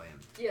 There's no way I'm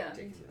Yeah.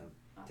 taking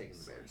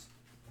the Bears.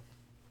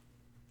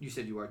 You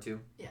said you are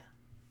too? Yeah.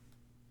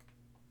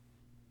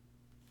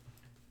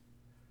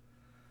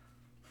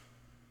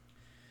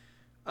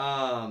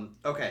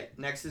 Okay,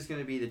 next is going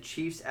to be the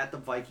Chiefs at the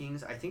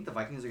Vikings. I think the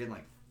Vikings are getting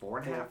like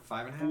 4.5,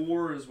 5.5.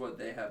 4 is what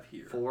they have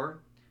here. 4?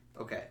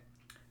 Okay.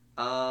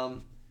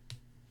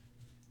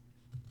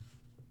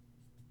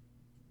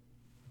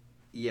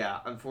 Yeah,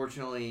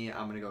 unfortunately,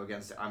 I'm gonna go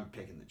against it. I'm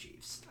picking the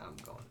Chiefs. I'm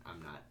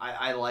not.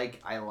 I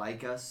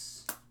like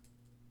us.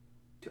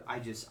 I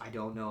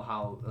don't know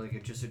how. Like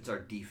it's our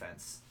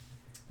defense.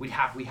 We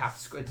have to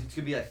score. It's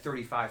gonna be like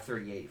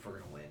 35-38 if we're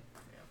gonna win.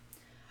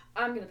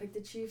 I'm gonna pick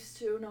the Chiefs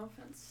too. No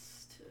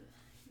offense to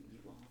you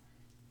all.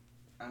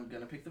 I'm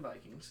gonna pick the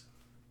Vikings.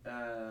 You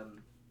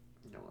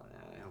know what?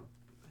 I hope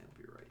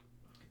you're right.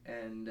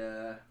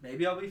 And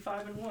maybe I'll be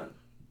 5-1.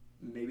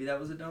 Maybe that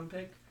was a dumb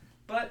pick,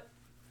 but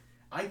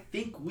I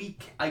think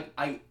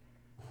I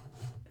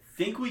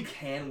think we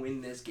can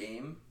win this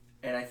game.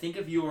 And I think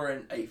if you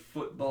are a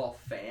football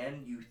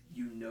fan,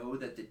 you know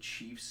that the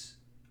Chiefs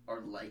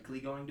are likely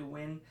going to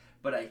win.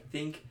 But I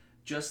think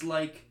just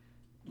like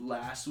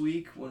last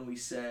week when we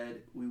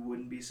said we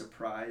wouldn't be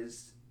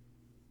surprised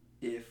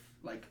if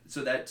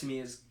so that to me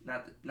is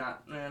not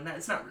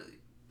it's not really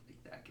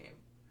like that game.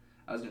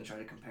 I was gonna try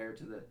to compare it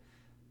to the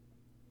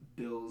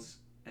Bills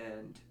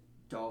and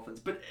Dolphins,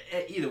 but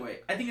either way,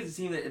 I think it's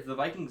a team that if the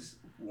Vikings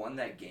won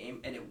that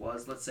game and it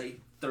was, let's say,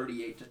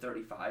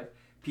 38-35,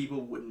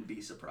 people wouldn't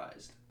be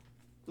surprised.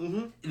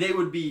 Mm-hmm. They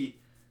would be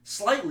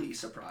slightly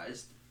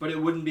surprised, but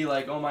it wouldn't be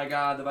like, oh my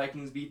god, the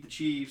Vikings beat the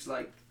Chiefs.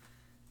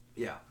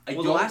 Yeah. I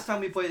Well, the don't- last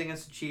time we played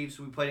against the Chiefs,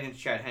 we played against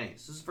Chad Henne.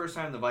 This is the first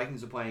time the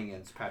Vikings are playing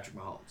against Patrick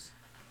Mahomes.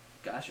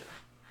 Gotcha.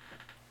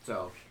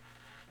 So,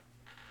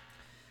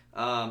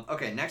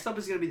 okay, next up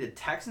is going to be the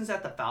Texans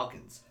at the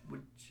Falcons,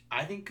 which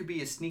I think could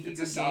be a sneaky It's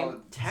good a solid,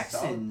 game.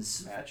 Texans,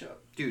 solid matchup.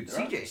 dude,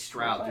 They're CJ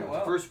Stroud, playing dude, well.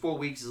 the first 4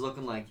 weeks is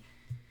looking like.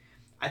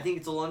 I think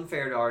it's a little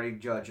unfair to already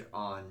judge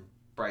on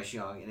Bryce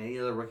Young and any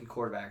other rookie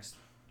quarterbacks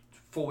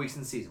 4 weeks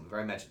in the season. We've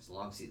already mentioned it's a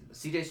long season. But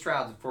CJ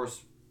Stroud, of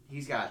course,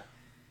 he's got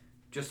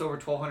just over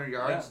 1,200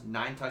 yards,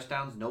 9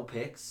 touchdowns, no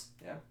picks.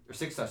 Yeah. Or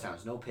 6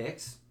 touchdowns, no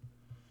picks.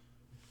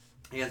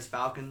 Against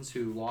Falcons,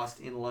 who lost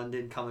in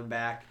London, coming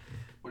back.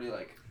 What do you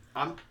like?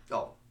 I'll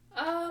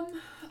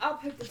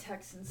pick the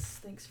Texans.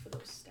 Thanks for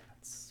those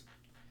stats.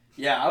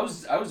 Yeah, I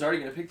was already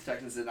gonna pick the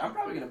Texans, and I'm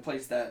probably gonna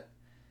place that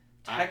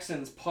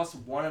Texans plus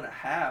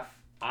 1.5.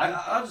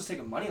 I'll just take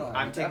a money line.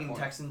 I'm at that taking point.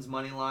 Texans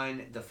money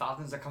line. The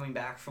Falcons are coming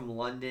back from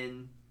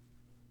London,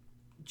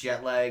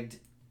 jet lagged.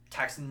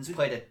 Texans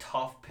played a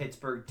tough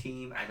Pittsburgh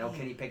team. I know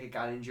Kenny Pickett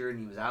got injured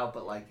and he was out,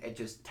 but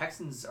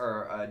Texans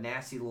are a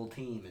nasty little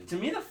team. And To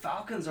me, the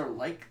Falcons are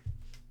like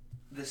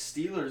the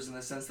Steelers in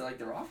the sense that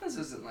their offense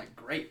isn't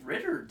great.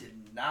 Ritter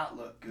did not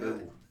look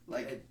good.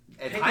 if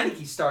Pickett-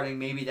 Heineke's starting,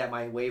 maybe that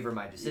might waver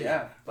my decision.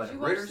 Yeah. But Did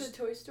you Ritter's, watch the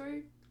Toy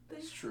Story thing?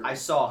 It's true. I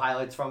saw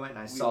highlights from it and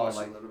I We saw watched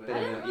a little bit. I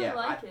didn't really yeah.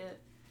 like it.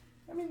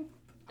 I mean,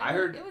 I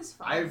heard- it was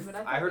fine. But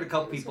I heard a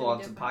couple it was people gonna on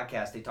be some different.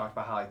 podcasts. They talked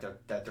about how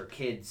that their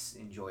kids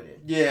enjoyed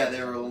it. yeah,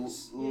 they were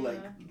Yeah.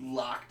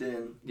 locked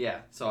in.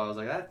 Yeah, so I was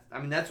like,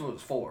 that's what it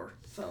was for.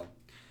 So,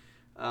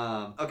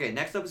 okay,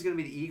 next up is going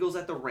to be the Eagles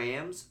at the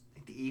Rams. I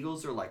think the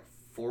Eagles are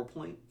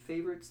 4-point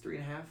favorites,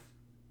 3.5.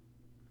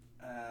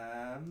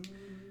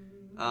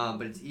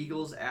 But it's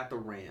Eagles at the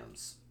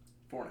Rams.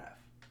 4.5.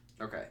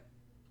 Okay.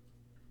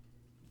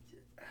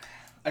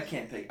 I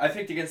can't pick. I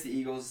picked against the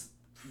Eagles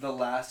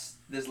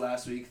this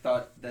last week.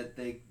 Thought that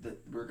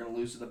we're gonna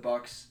lose to the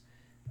Bucks.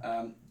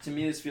 To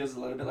me, this feels a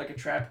little bit like a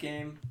trap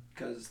game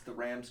because the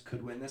Rams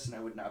could win this, and I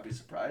would not be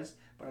surprised.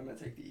 But I'm gonna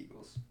take the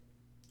Eagles.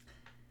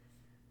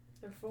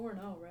 They're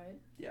 4-0, right?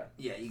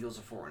 Yeah, Eagles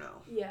are 4-0.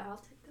 Yeah, I'll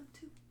take them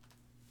too.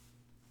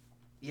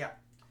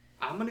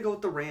 I'm going to go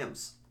with the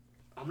Rams.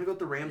 I'm going to go with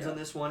the Rams on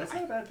this one. That's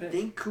not a bad I pick.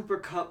 think Cooper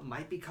Kupp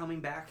might be coming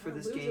back for They'll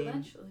this lose game.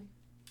 eventually.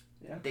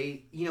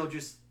 They,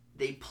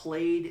 they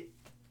played.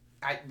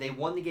 They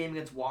won the game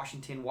against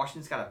Washington.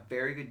 Washington's got a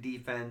very good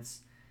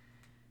defense.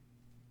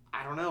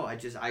 I don't know. I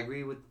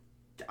agree with.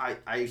 I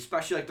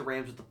especially like the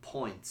Rams with the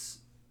points.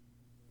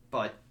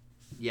 But,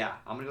 yeah,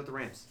 I'm going to go with the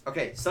Rams.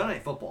 Okay, Sunday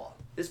Night Football.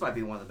 This might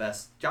be one of the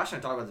best. Josh and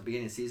I talked about at the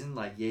beginning of the season,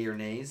 yay or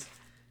nays.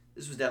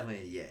 This was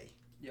definitely a yay.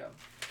 Yeah.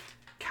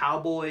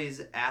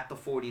 Cowboys at the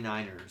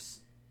 49ers.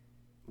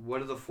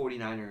 What are the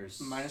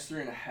 49ers?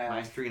 -3.5.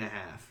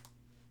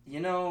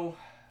 -3.5.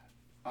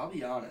 I'll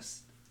be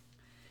honest.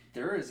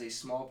 There is a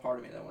small part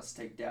of me that wants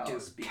to take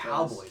Dallas Dude, because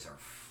Cowboys are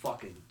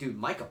fucking... Dude,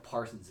 Micah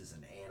Parsons is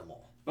an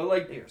animal. But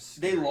They are they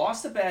scary.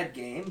 lost a bad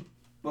game,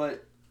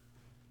 but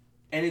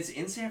and it's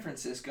in San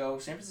Francisco.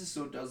 San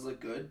Francisco does look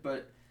good,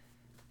 but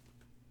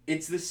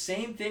it's the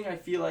same thing I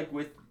feel like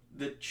with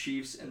the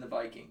Chiefs and the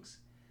Vikings.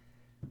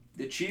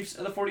 The Chiefs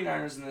are the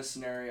 49ers in this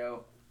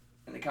scenario,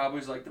 and the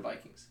Cowboys are like the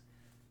Vikings.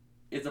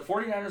 If the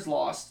 49ers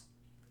lost,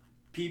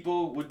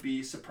 people would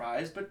be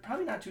surprised, but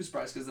probably not too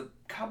surprised because the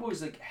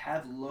Cowboys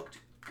have looked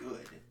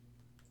good.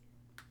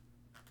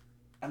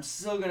 I'm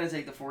still going to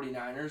take the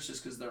 49ers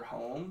just because they're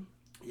home.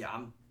 Yeah,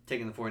 I'm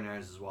taking the 49ers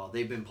as well.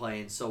 They've been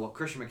playing so well.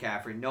 Christian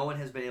McCaffrey, no one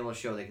has been able to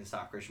show they can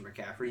stop Christian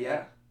McCaffrey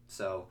yet.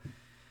 So,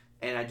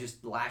 and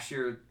last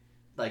year,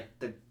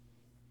 the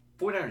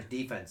 49ers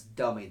defense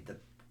dummied the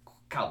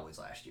Cowboys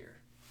last year.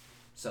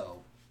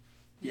 So,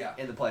 Yeah.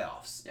 in the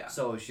playoffs. Yeah.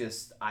 So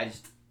it's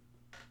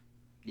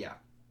yeah.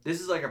 This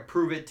is a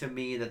prove it to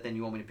me that then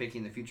you want me to pick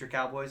you in the future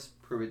Cowboys.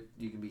 Prove it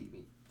you can beat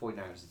me.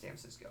 49ers in San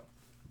Francisco.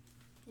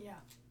 Yeah.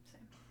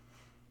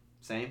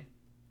 Same?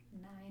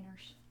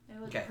 Niners. It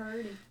was Okay.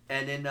 pretty.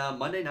 And then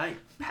Monday night,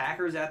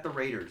 Packers at the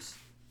Raiders.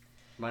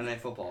 Monday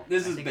Night Football.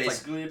 This I is think it's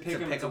basically a pick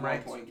 'em. It's a pick'em,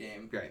 right? 1-point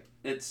game. Right.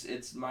 It's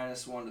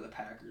 -1 to the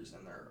Packers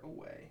and they're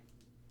away.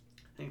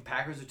 I think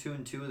Packers are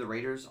 2-2. The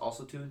Raiders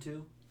also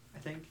 2-2. I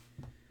think.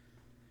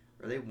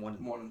 Or are they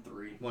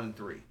 1-3.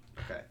 1-3?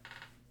 Okay,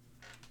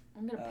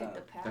 I'm gonna pick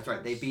the Packers. that's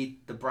right. They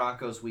beat the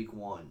Broncos week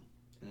 1,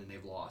 and then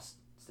they've lost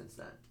since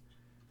then.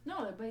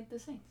 No, they beat the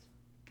Saints,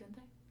 didn't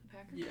they? The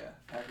Packers. Yeah,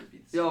 Packers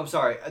beat No, I'm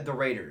sorry. The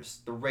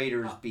Raiders. The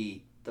Raiders Oh.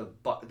 beat the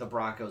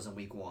Broncos in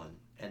week 1,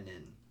 and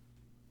then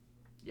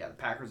the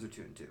Packers are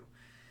 2-2.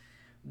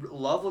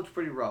 Love looked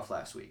pretty rough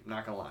last week. I'm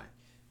not gonna lie.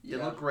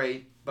 Didn't look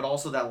great, but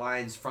also that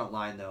Lions front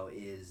line though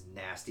is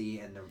nasty,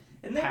 and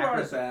they brought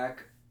it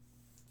back.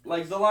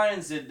 Like the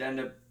Lions did end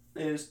up,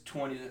 it was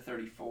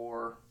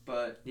 20-34,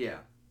 but yeah,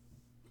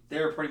 they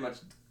were pretty much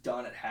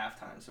done at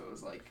halftime. So it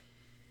was like,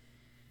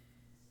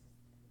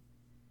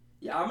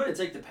 yeah, I'm gonna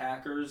take the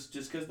Packers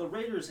just because the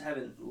Raiders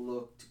haven't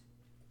looked.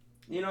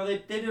 You know, they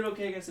did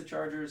okay against the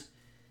Chargers.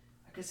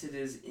 I guess it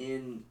is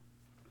in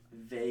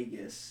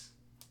Vegas.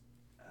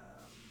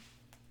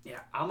 Yeah,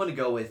 I'm gonna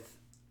go with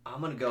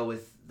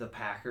the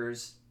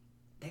Packers.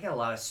 They got a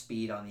lot of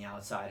speed on the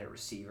outside at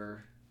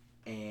receiver,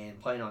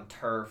 and playing on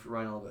turf,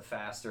 running a little bit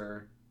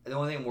faster. The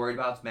only thing I'm worried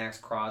about is Max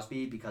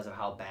Crosby because of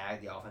how bad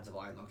the offensive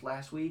line looked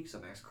last week. So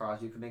Max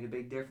Crosby could make a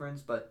big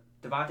difference, but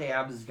Devontae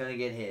Adams is gonna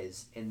get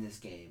his in this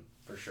game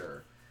for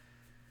sure.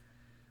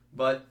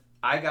 But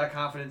I got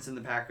confidence in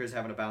the Packers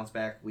having a bounce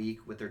back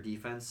week with their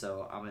defense,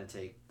 so I'm gonna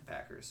take the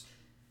Packers.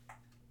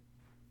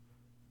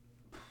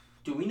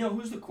 Do we know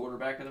who's the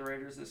quarterback of the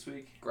Raiders this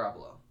week?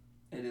 Garoppolo.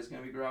 It is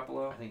going to be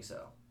Garoppolo? I think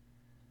so.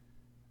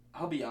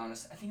 I'll be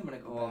honest. I think I'm going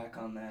to go back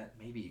on that.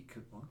 Maybe it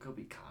could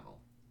be Connell.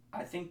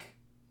 I think...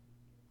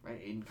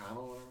 Right? Aiden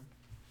Connell or...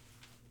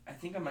 I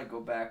think I might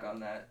go back on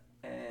that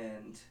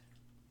and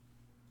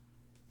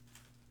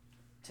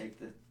take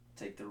the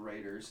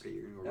Raiders. Okay,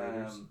 you're going to go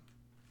Raiders?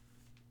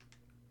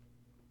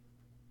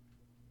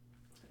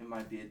 It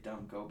might be a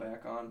dumb go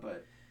back on,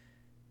 but...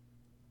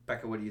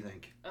 Becca, what do you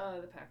think?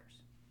 The Packers.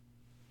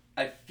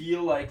 I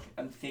feel like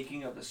I'm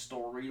thinking of the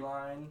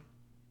storyline,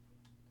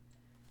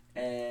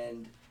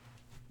 and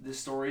the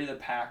story of the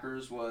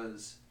Packers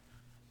was,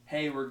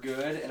 hey, we're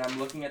good, and I'm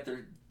looking at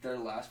their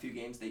last few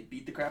games. They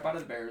beat the crap out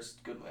of the Bears,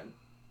 good win.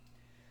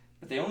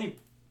 But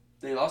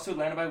they lost to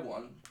Atlanta by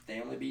 1. They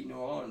only beat New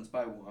Orleans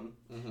by 1.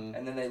 Mm-hmm.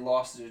 And then they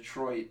lost to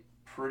Detroit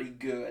pretty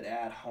good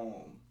at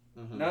home.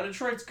 Mm-hmm. Now,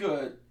 Detroit's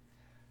good,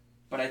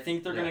 but I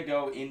think they're going to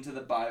go into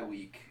the bye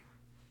week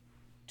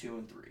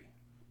 2-3.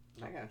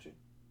 I got you.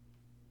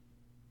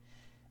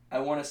 I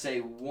want to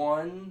say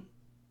one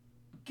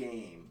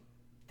game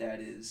that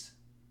is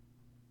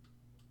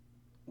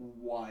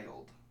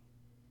wild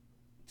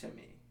to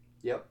me.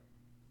 Yep.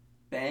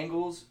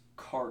 Bengals,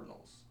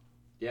 Cardinals.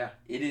 Yeah.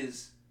 It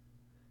is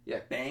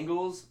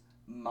Bengals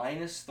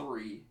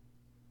 -3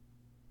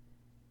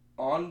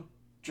 on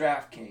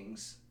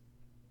DraftKings.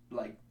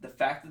 Like, the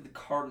fact that the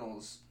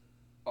Cardinals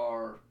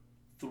are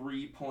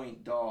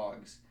 3-point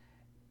dogs,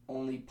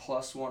 only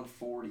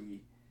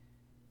 +140,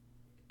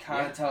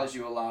 kind of tells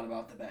you a lot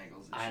about the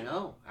Bengals. I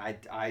know.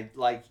 I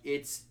like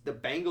it's the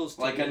Bengals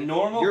team. Like a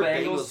normal you're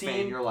Bengals fan,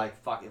 team. you're like,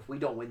 fuck, if we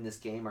don't win this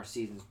game, our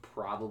season's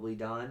probably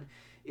done.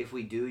 If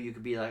we do, you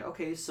could be like,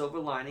 okay, silver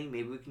lining,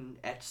 maybe we can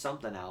etch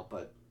something out.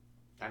 But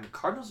I mean,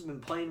 Cardinals have been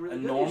playing really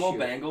good. A normal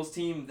this year. Bengals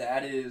team,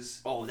 that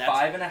is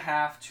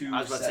 5.5 to I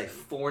was about 7. to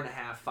say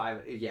 4.5,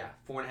 5. Yeah,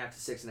 4.5 to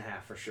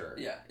 6.5 for sure.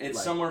 Yeah, it's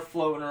like, somewhere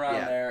floating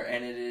around there,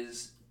 and it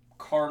is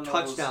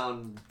Cardinals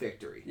touchdown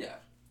victory. Yeah,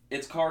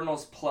 it's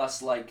Cardinals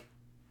plus like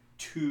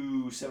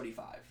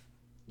 275.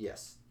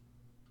 Yes.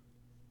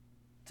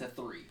 To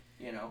 3.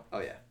 You know. Oh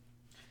yeah.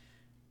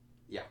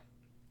 Yeah.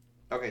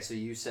 Okay, so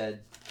you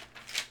said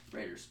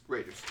Raiders.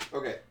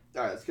 Okay.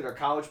 All right, let's get our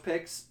college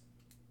picks.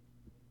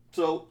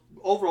 So,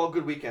 overall,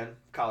 good weekend,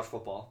 college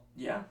football.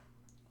 Yeah.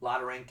 A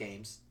lot of ranked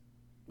games.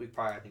 Week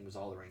prior, I think, was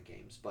all the ranked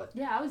games. But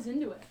Yeah, I was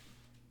into it.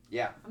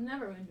 Yeah. I'm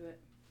never into it.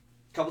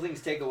 Couple things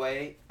to take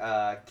away.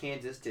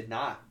 Kansas did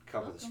not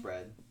cover the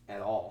spread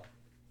at all.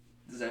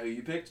 Is that who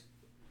you picked?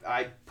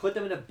 I put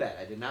them in a bet.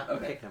 I did not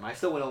pick them. I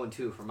still went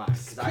 0-2 for mine.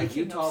 Because I had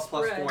Speaking Utah of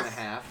plus spreads.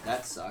 4.5.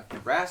 That sucked.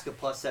 Nebraska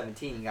plus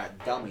 17 got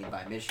dummied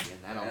by Michigan.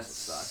 That also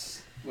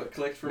sucked. What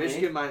clicked for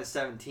Michigan me? minus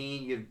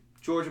 17. You had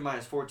Georgia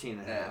minus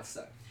 14.5. That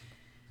sucked.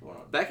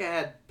 Becca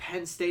had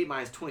Penn State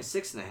minus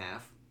 26.5.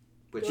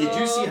 Which Did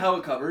you see how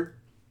it covered?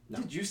 No.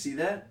 Did you see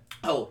that?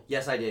 Oh,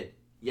 yes, I did.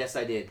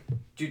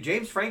 Dude,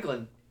 James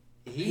Franklin,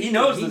 he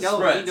knows the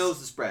spreads. He knows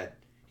the spread.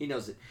 He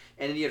knows it.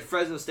 And then you had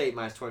Fresno State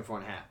minus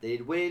 24.5. They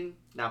did win,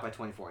 not by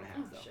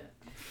 24.5 though. Shit.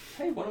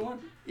 Hey, 1-1.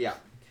 Yeah.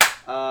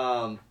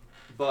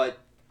 But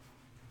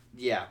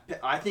yeah,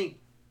 I think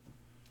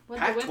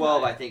What'd they win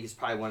Pac-12 by? I think is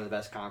probably one of the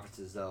best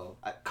conferences though.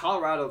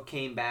 Colorado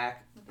came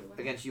back What'd they win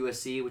against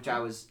USC, which I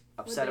was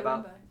by? upset What'd they win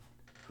about. by?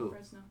 Who?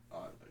 Fresno.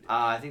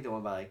 I think they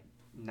won by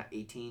like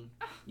 18.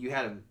 You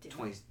had them Damn.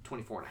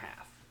 24.5.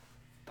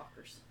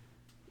 Fuckers.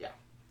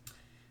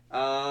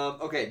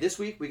 Okay, this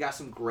week we got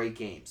some great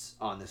games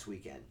on this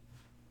weekend.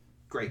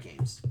 Great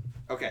games.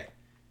 Okay.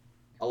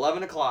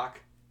 11 o'clock,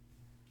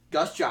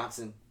 Gus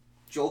Johnson,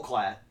 Joel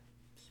Klatt,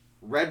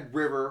 Red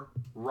River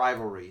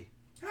Rivalry.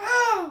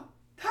 Oh!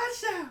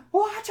 Touchdown!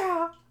 Watch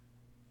out!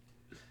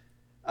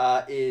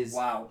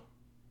 Wow.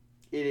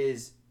 It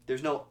is,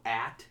 there's no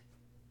at,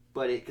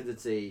 but because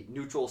it's a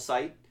neutral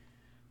site.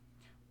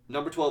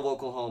 Number 12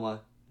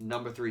 Oklahoma,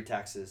 number 3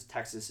 Texas.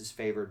 Texas is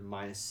favored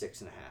minus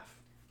 6.5.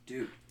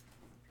 Dude.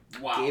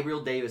 Wow.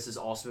 Gabriel Davis has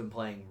also been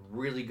playing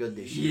really good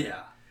this year.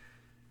 Yeah.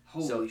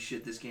 Holy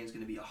shit, this game's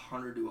going to be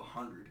 100 to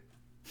 100.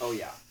 Oh,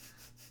 yeah.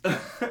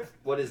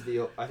 What is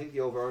the? I think the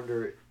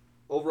over/under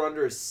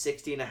is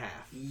 60.5.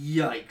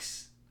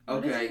 Yikes.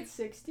 What is Okay. it,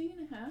 60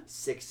 and a half?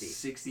 60.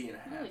 60 and a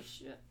half. Holy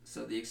shit.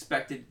 So the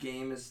expected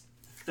game is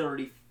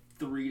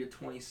 33 to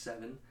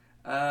 27.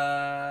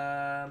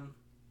 I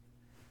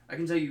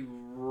can tell you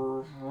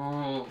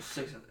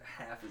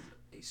 6.5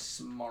 is a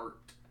smart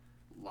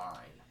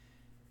line.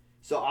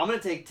 So I'm gonna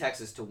take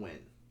Texas to win.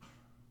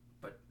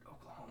 But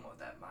Oklahoma,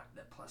 that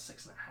plus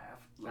 6.5.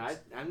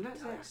 I'm not.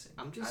 Enticing.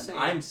 I'm just saying.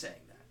 I'm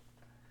saying that.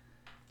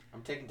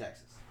 I'm taking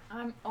Texas.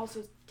 I'm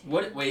also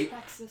taking Wait.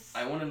 Texas.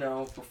 I want to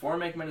know, before I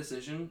make my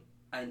decision,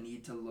 I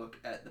need to look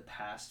at the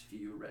past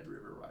few Red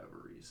River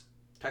rivalries.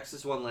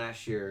 Texas won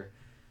last year.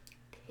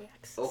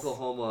 Texas.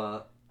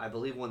 Oklahoma, I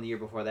believe, won the year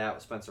before that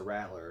with Spencer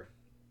Rattler.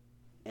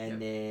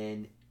 And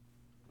then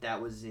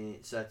that was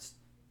so that's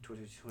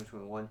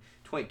 2021.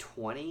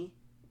 2020,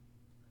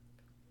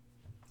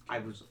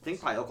 I think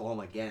probably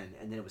Oklahoma again,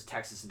 and then it was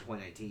Texas in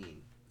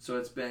 2019. So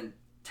it's been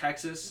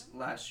Texas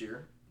last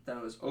year, then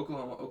it was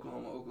Oklahoma,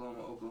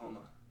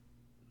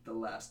 the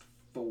last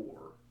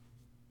 4.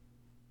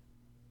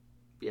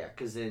 Yeah,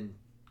 because then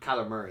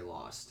Kyler Murray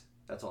lost.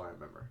 That's all I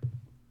remember.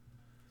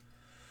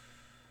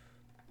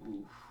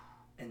 Ooh.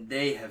 And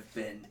they have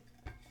been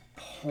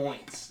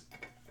points.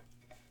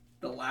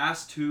 The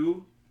last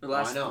 2, the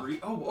last 3.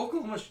 Oh,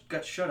 Oklahoma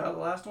got shut out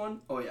the last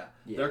one? Oh, yeah.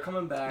 They're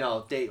coming back.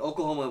 No,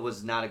 Oklahoma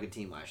was not a good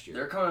team last year.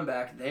 They're coming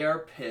back. They are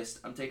pissed.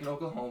 I'm taking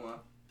Oklahoma.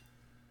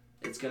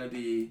 It's going to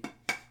be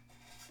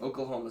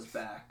Oklahoma's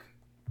back.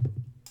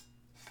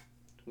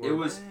 It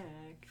was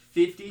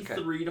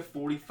 53 to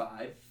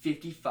 45,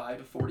 55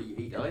 to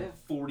 48, Oh, yeah.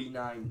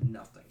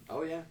 49-0.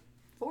 Oh, yeah.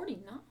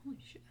 40, no? Holy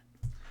shit.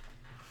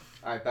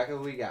 All right, Becca,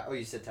 who we got? Oh,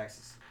 you said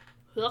Texas.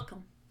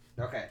 Welcome.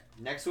 Okay,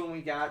 next one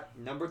we got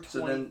number 20.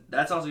 So then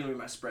that's also going to be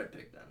my spread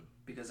pick then,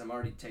 because I'm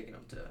already taking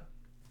them to...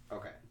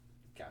 Okay,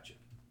 gotcha.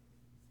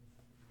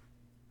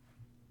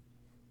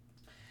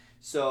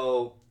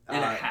 So...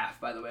 And a half,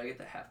 by the way. I get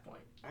the half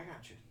point. I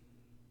got you.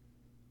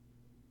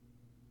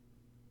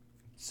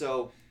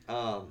 So,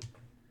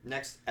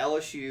 next,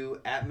 LSU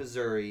at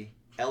Missouri.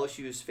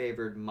 LSU is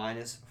favored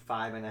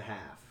 -5.5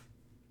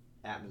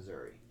 at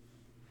Missouri.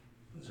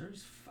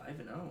 Missouri's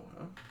 5-0,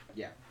 huh?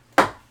 Yeah.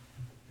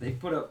 They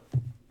put up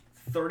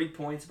 30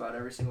 points about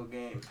every single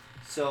game.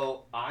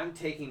 So, I'm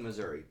taking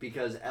Missouri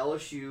because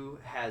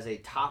LSU has a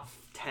top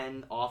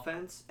 10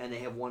 offense, and they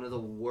have one of the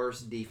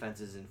worst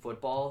defenses in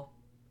football.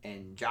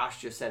 And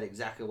Josh just said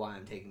exactly why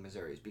I'm taking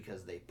Missouri is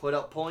because they put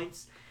up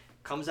points,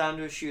 comes down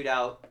to a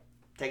shootout,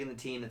 taking the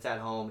team that's at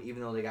home,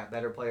 even though they got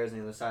better players on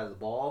the other side of the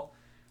ball.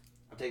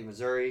 I'm taking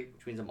Missouri,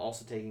 which means I'm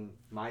also taking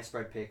my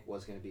spread pick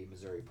was going to be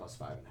Missouri plus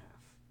 5.5.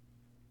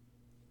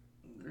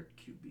 Their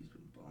QB's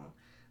been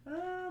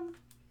balling.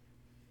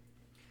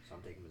 So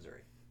I'm taking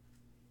Missouri.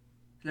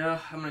 No,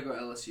 I'm going to go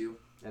LSU.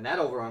 And that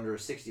over-under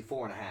is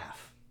 64.5.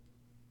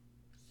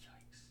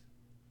 Yikes.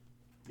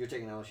 You're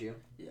taking LSU?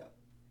 Yeah.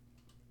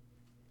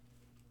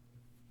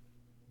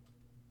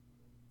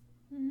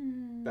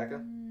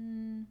 Becca?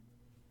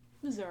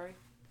 Missouri.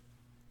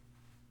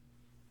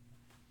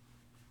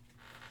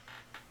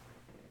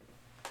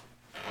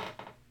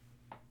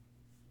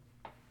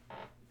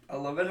 I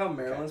love it how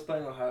Maryland's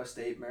playing Ohio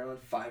State. Maryland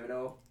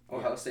 5-0.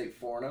 Ohio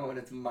State 4-0, and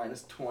it's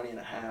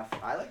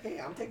 -20.5. I like. Hey,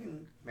 I'm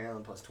taking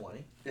Maryland plus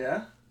 20.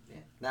 Yeah? Yeah.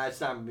 Now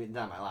it's not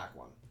my lock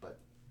one, but.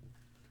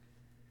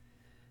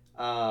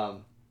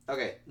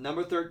 Okay,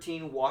 number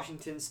 13,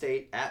 Washington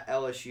State at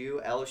LSU.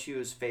 LSU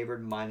is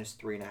favored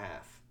 -3.5.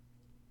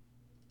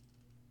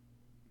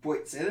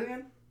 Wait, say that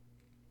again?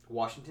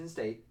 Washington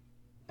State,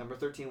 number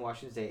 13,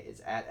 Washington State is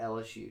at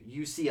LSU.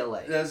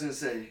 UCLA. I was going to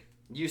say.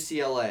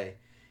 UCLA.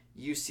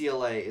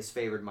 UCLA is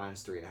favored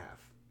 -3.5.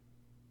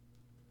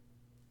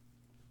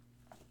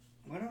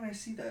 Why don't I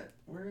see that?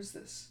 Where is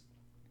this?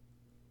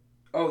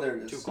 Oh, there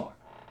it is. 2 o'clock.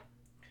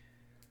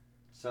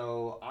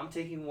 So I'm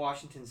taking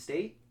Washington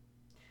State,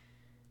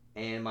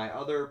 and my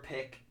other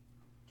pick.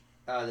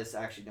 I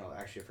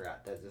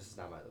forgot that this is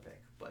not my other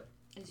pick, but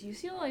Is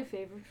UCLA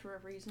favored for a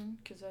reason?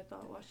 Because I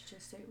thought Washington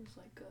State was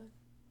like good.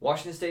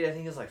 Washington State I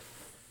think is like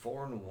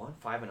 4-1,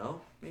 5-0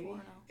 maybe,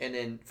 4-0. and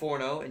then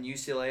 4-0, and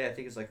UCLA I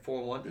think is like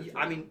 4-1.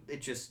 I mean,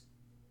 it just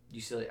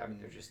UCLA. I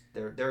mean,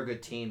 they're a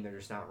good team. They're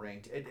just not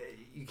ranked.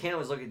 You can't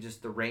always look at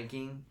just the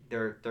ranking.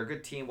 They're a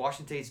good team.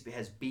 Washington State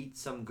has beat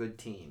some good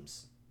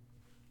teams.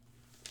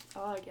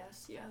 Oh, I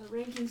guess. Yeah, the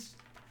rankings,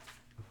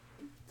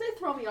 they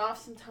throw me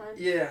off sometimes.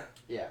 Yeah.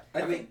 Yeah,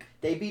 I mean, think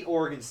they beat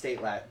Oregon State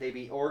They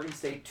beat Oregon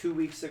State 2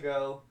 weeks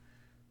ago.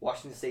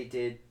 Washington State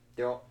did.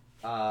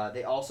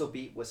 They also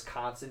beat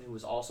Wisconsin, who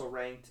was also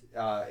ranked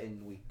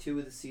in week 2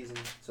 of the season.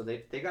 So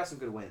they got some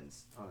good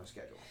wins on their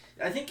schedule.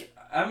 I think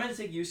I'm going to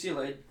take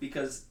UCLA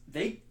because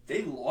they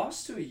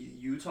lost to a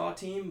Utah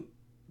team,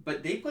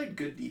 but they played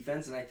good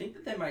defense, and I think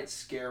that they might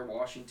scare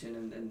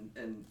Washington.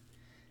 And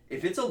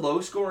if it's a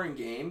low-scoring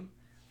game,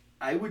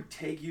 I would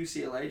take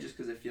UCLA just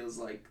because it feels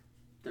like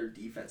their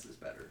defense is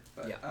better.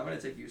 But Yeah. I'm going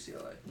to take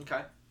UCLA.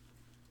 Okay.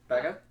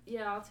 Becca?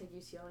 Yeah, I'll take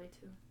UCLA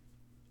too.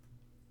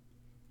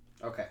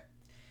 Okay.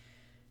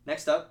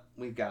 Next up,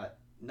 we've got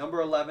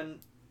number 11,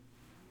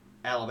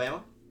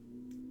 Alabama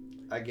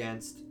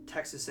against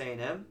Texas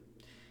A&M.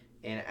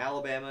 And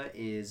Alabama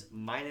is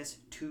minus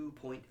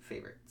 2-point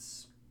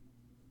favorites.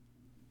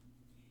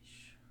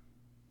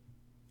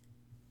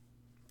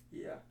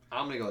 Yeah.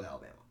 I'm going to go with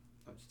Alabama.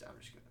 I'm just going to.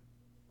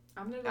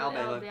 I'm gonna go with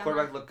Alabama. Alabama.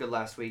 Quarterback looked good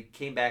last week.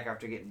 Came back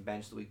after getting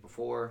benched the week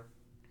before.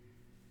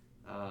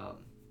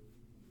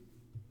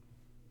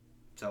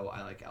 So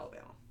I like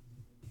Alabama.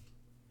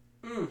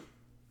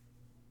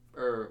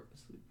 Or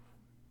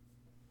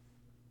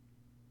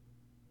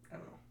I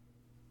don't know.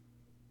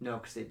 no,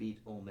 because they beat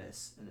Ole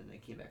Miss and then they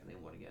came back and they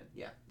won again.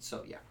 Yeah.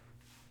 So yeah.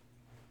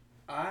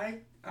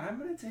 I'm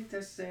gonna take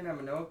Texas A&M.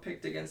 I know I've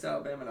picked against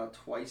Alabama now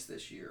twice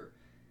this year.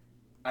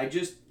 I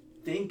just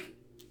think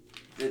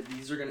that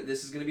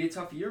this is gonna be a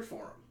tough year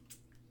for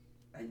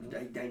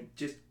them.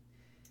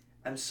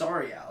 I'm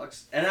sorry,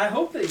 Alex, and I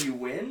hope that you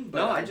win,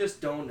 but No. I just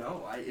don't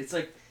know. It's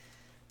like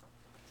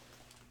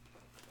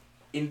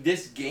in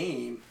this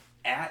game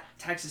at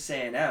Texas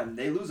A&M,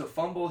 they lose a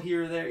fumble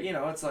here or there. You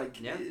know, it's like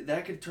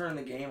that could turn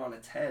the game on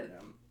its head.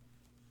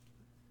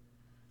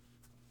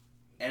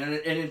 And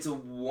it's a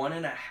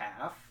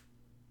 1.5.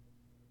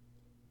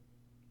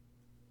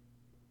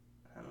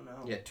 I don't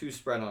know. Yeah, 2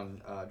 spread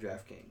on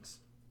DraftKings.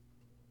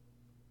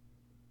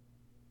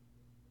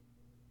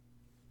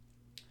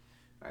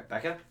 All right,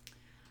 Becca.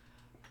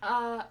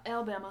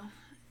 Alabama,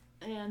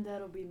 and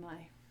that'll be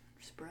my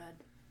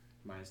spread.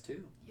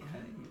 -2. Yeah. Okay.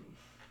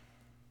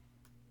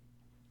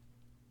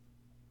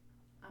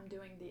 I'm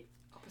doing the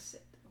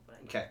opposite of what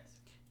I Okay.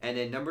 And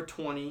then number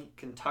 20,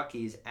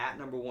 Kentucky's at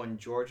number 1,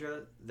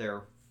 Georgia.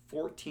 They're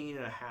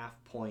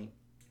 14.5-point.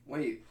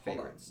 Wait, hold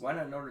on. favorites. Why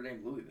not Notre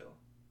Dame, Louisville?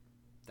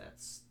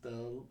 That's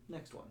the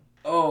next one.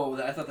 Oh,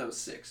 I thought that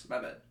was 6. My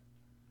bad.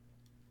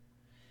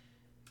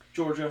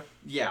 Georgia.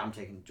 Yeah, I'm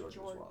taking Georgia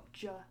as well.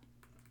 Georgia.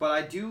 But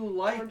I do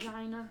like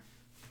Georgina.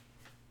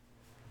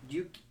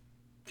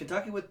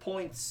 Kentucky with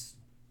points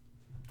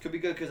could be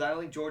good because I don't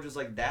think Georgia's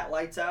like that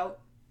lights out.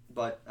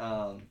 But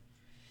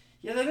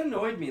Yeah, that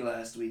annoyed me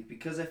last week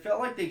because I felt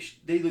like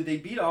they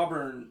beat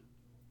Auburn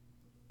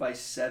by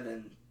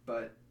 7,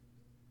 but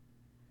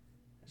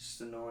it's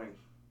just annoying.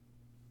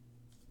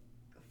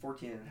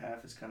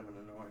 14.5 is kind of an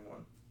annoying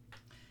one.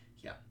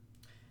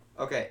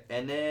 okay,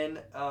 and then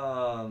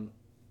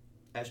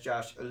as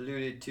Josh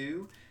alluded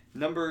to,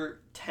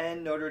 number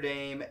 10 Notre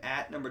Dame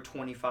at number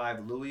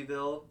 25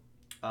 Louisville.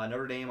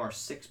 Notre Dame are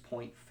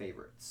 6-point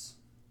favorites.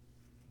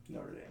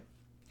 Notre Dame.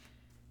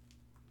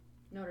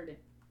 Notre Dame.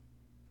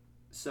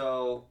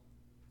 So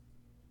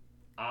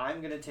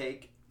I'm gonna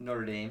take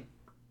Notre Dame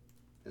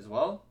as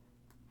well,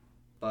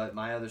 but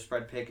my other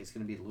spread pick is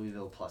gonna be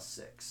Louisville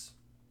 +6.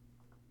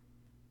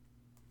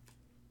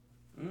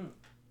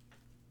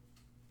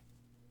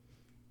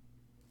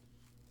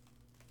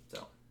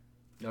 So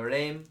Notre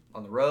Dame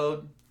on the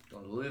road,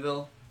 going to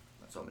Louisville.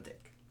 That's what I'm gonna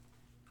take.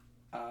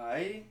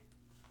 I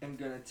am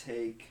going to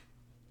take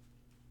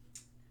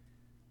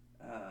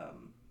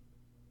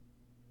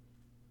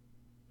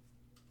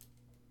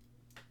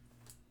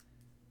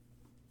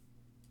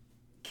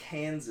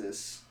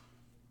Kansas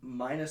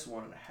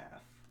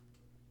 -1.5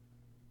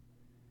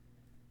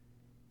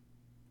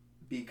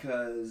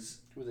 because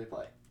Who do they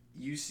play?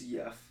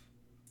 UCF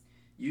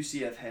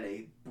had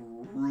a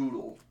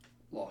brutal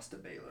loss to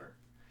Baylor.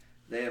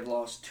 They have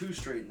lost 2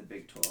 straight in the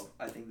Big 12.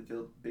 I think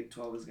the Big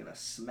 12 is going to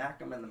smack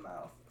them in the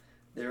mouth.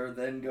 They're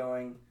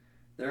going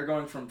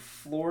from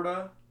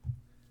Florida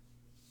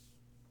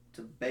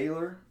to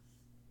Baylor,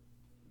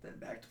 then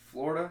back to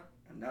Florida,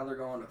 and now they're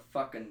going to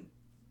fucking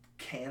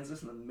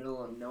Kansas in the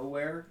middle of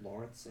nowhere.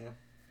 Lawrence,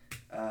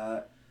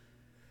 yeah.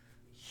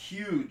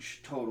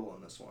 Huge total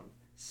in this one.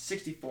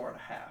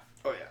 64.5.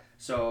 Oh yeah.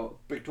 So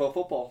Big 12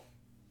 football.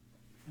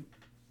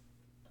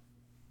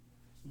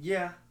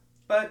 yeah,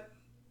 but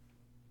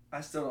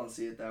I still don't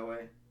see it that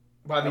way.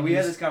 Well, I mean, we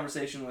had this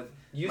conversation with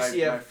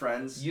my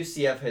friends.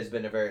 UCF has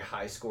been a very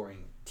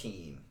high-scoring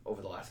team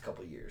over the last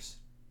couple of years.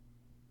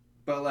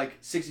 But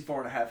like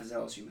 64.5 is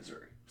LSU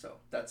Missouri, so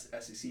that's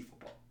SEC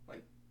football.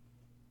 Like,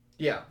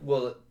 Yeah,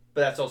 well,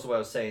 but that's also what I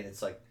was saying.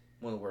 It's like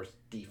one of the worst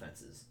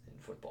defenses in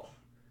football.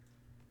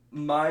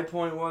 my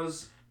point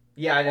was,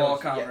 Yeah, I know. all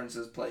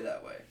conferences play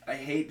that way. I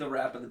hate the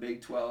rap of the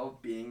Big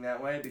 12 being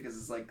that way because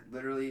it's like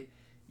literally,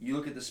 you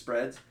look at the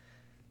spreads.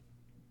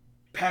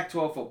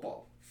 Pac-12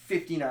 football,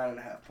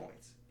 59.5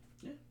 points.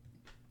 Yeah.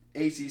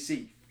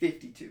 ACC,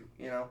 52.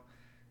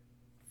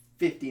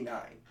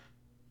 59.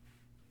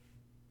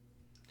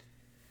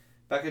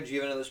 Becca, do you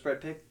have another spread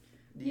pick?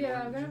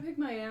 Yeah, I'm gonna pick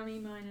Miami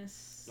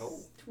minus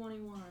Oh.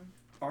 21.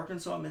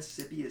 Arkansas,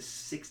 Mississippi is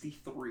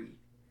 63.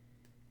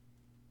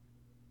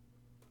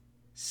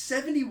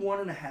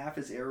 71.5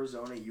 is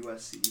Arizona,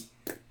 USC.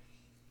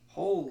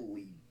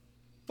 Holy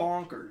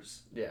bonkers.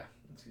 Yeah.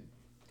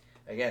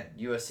 Again,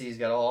 USC's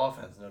got all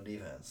offense, no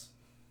defense.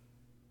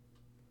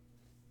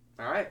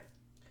 All right.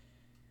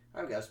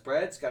 All right, we got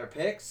spreads, got our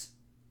picks.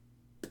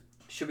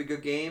 Should be a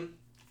good game.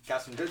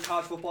 Got some good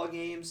college football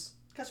games.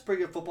 Got some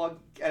pretty good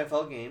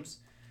NFL games.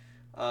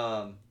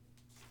 But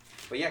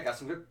yeah, got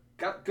some good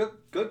got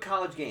good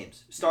college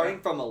games.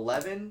 Starting from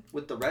 11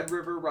 with the Red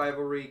River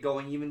rivalry,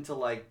 going even to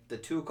like the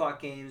 2:00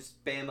 games,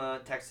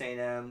 Bama, Texas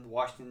A&M,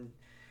 Washington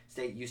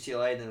State,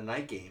 UCLA, and then the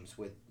night games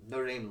with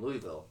Notre Dame and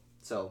Louisville.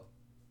 So,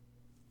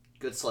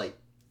 good slate.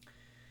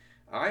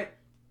 All right.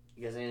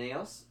 You guys anything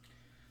else?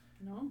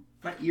 No.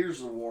 My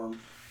ears are warm.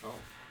 Oh.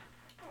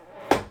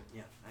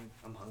 Yeah,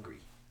 I'm hungry.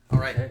 All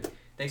right. Okay.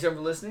 Thanks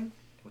everyone for listening.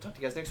 We'll talk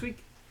to you guys next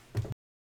week.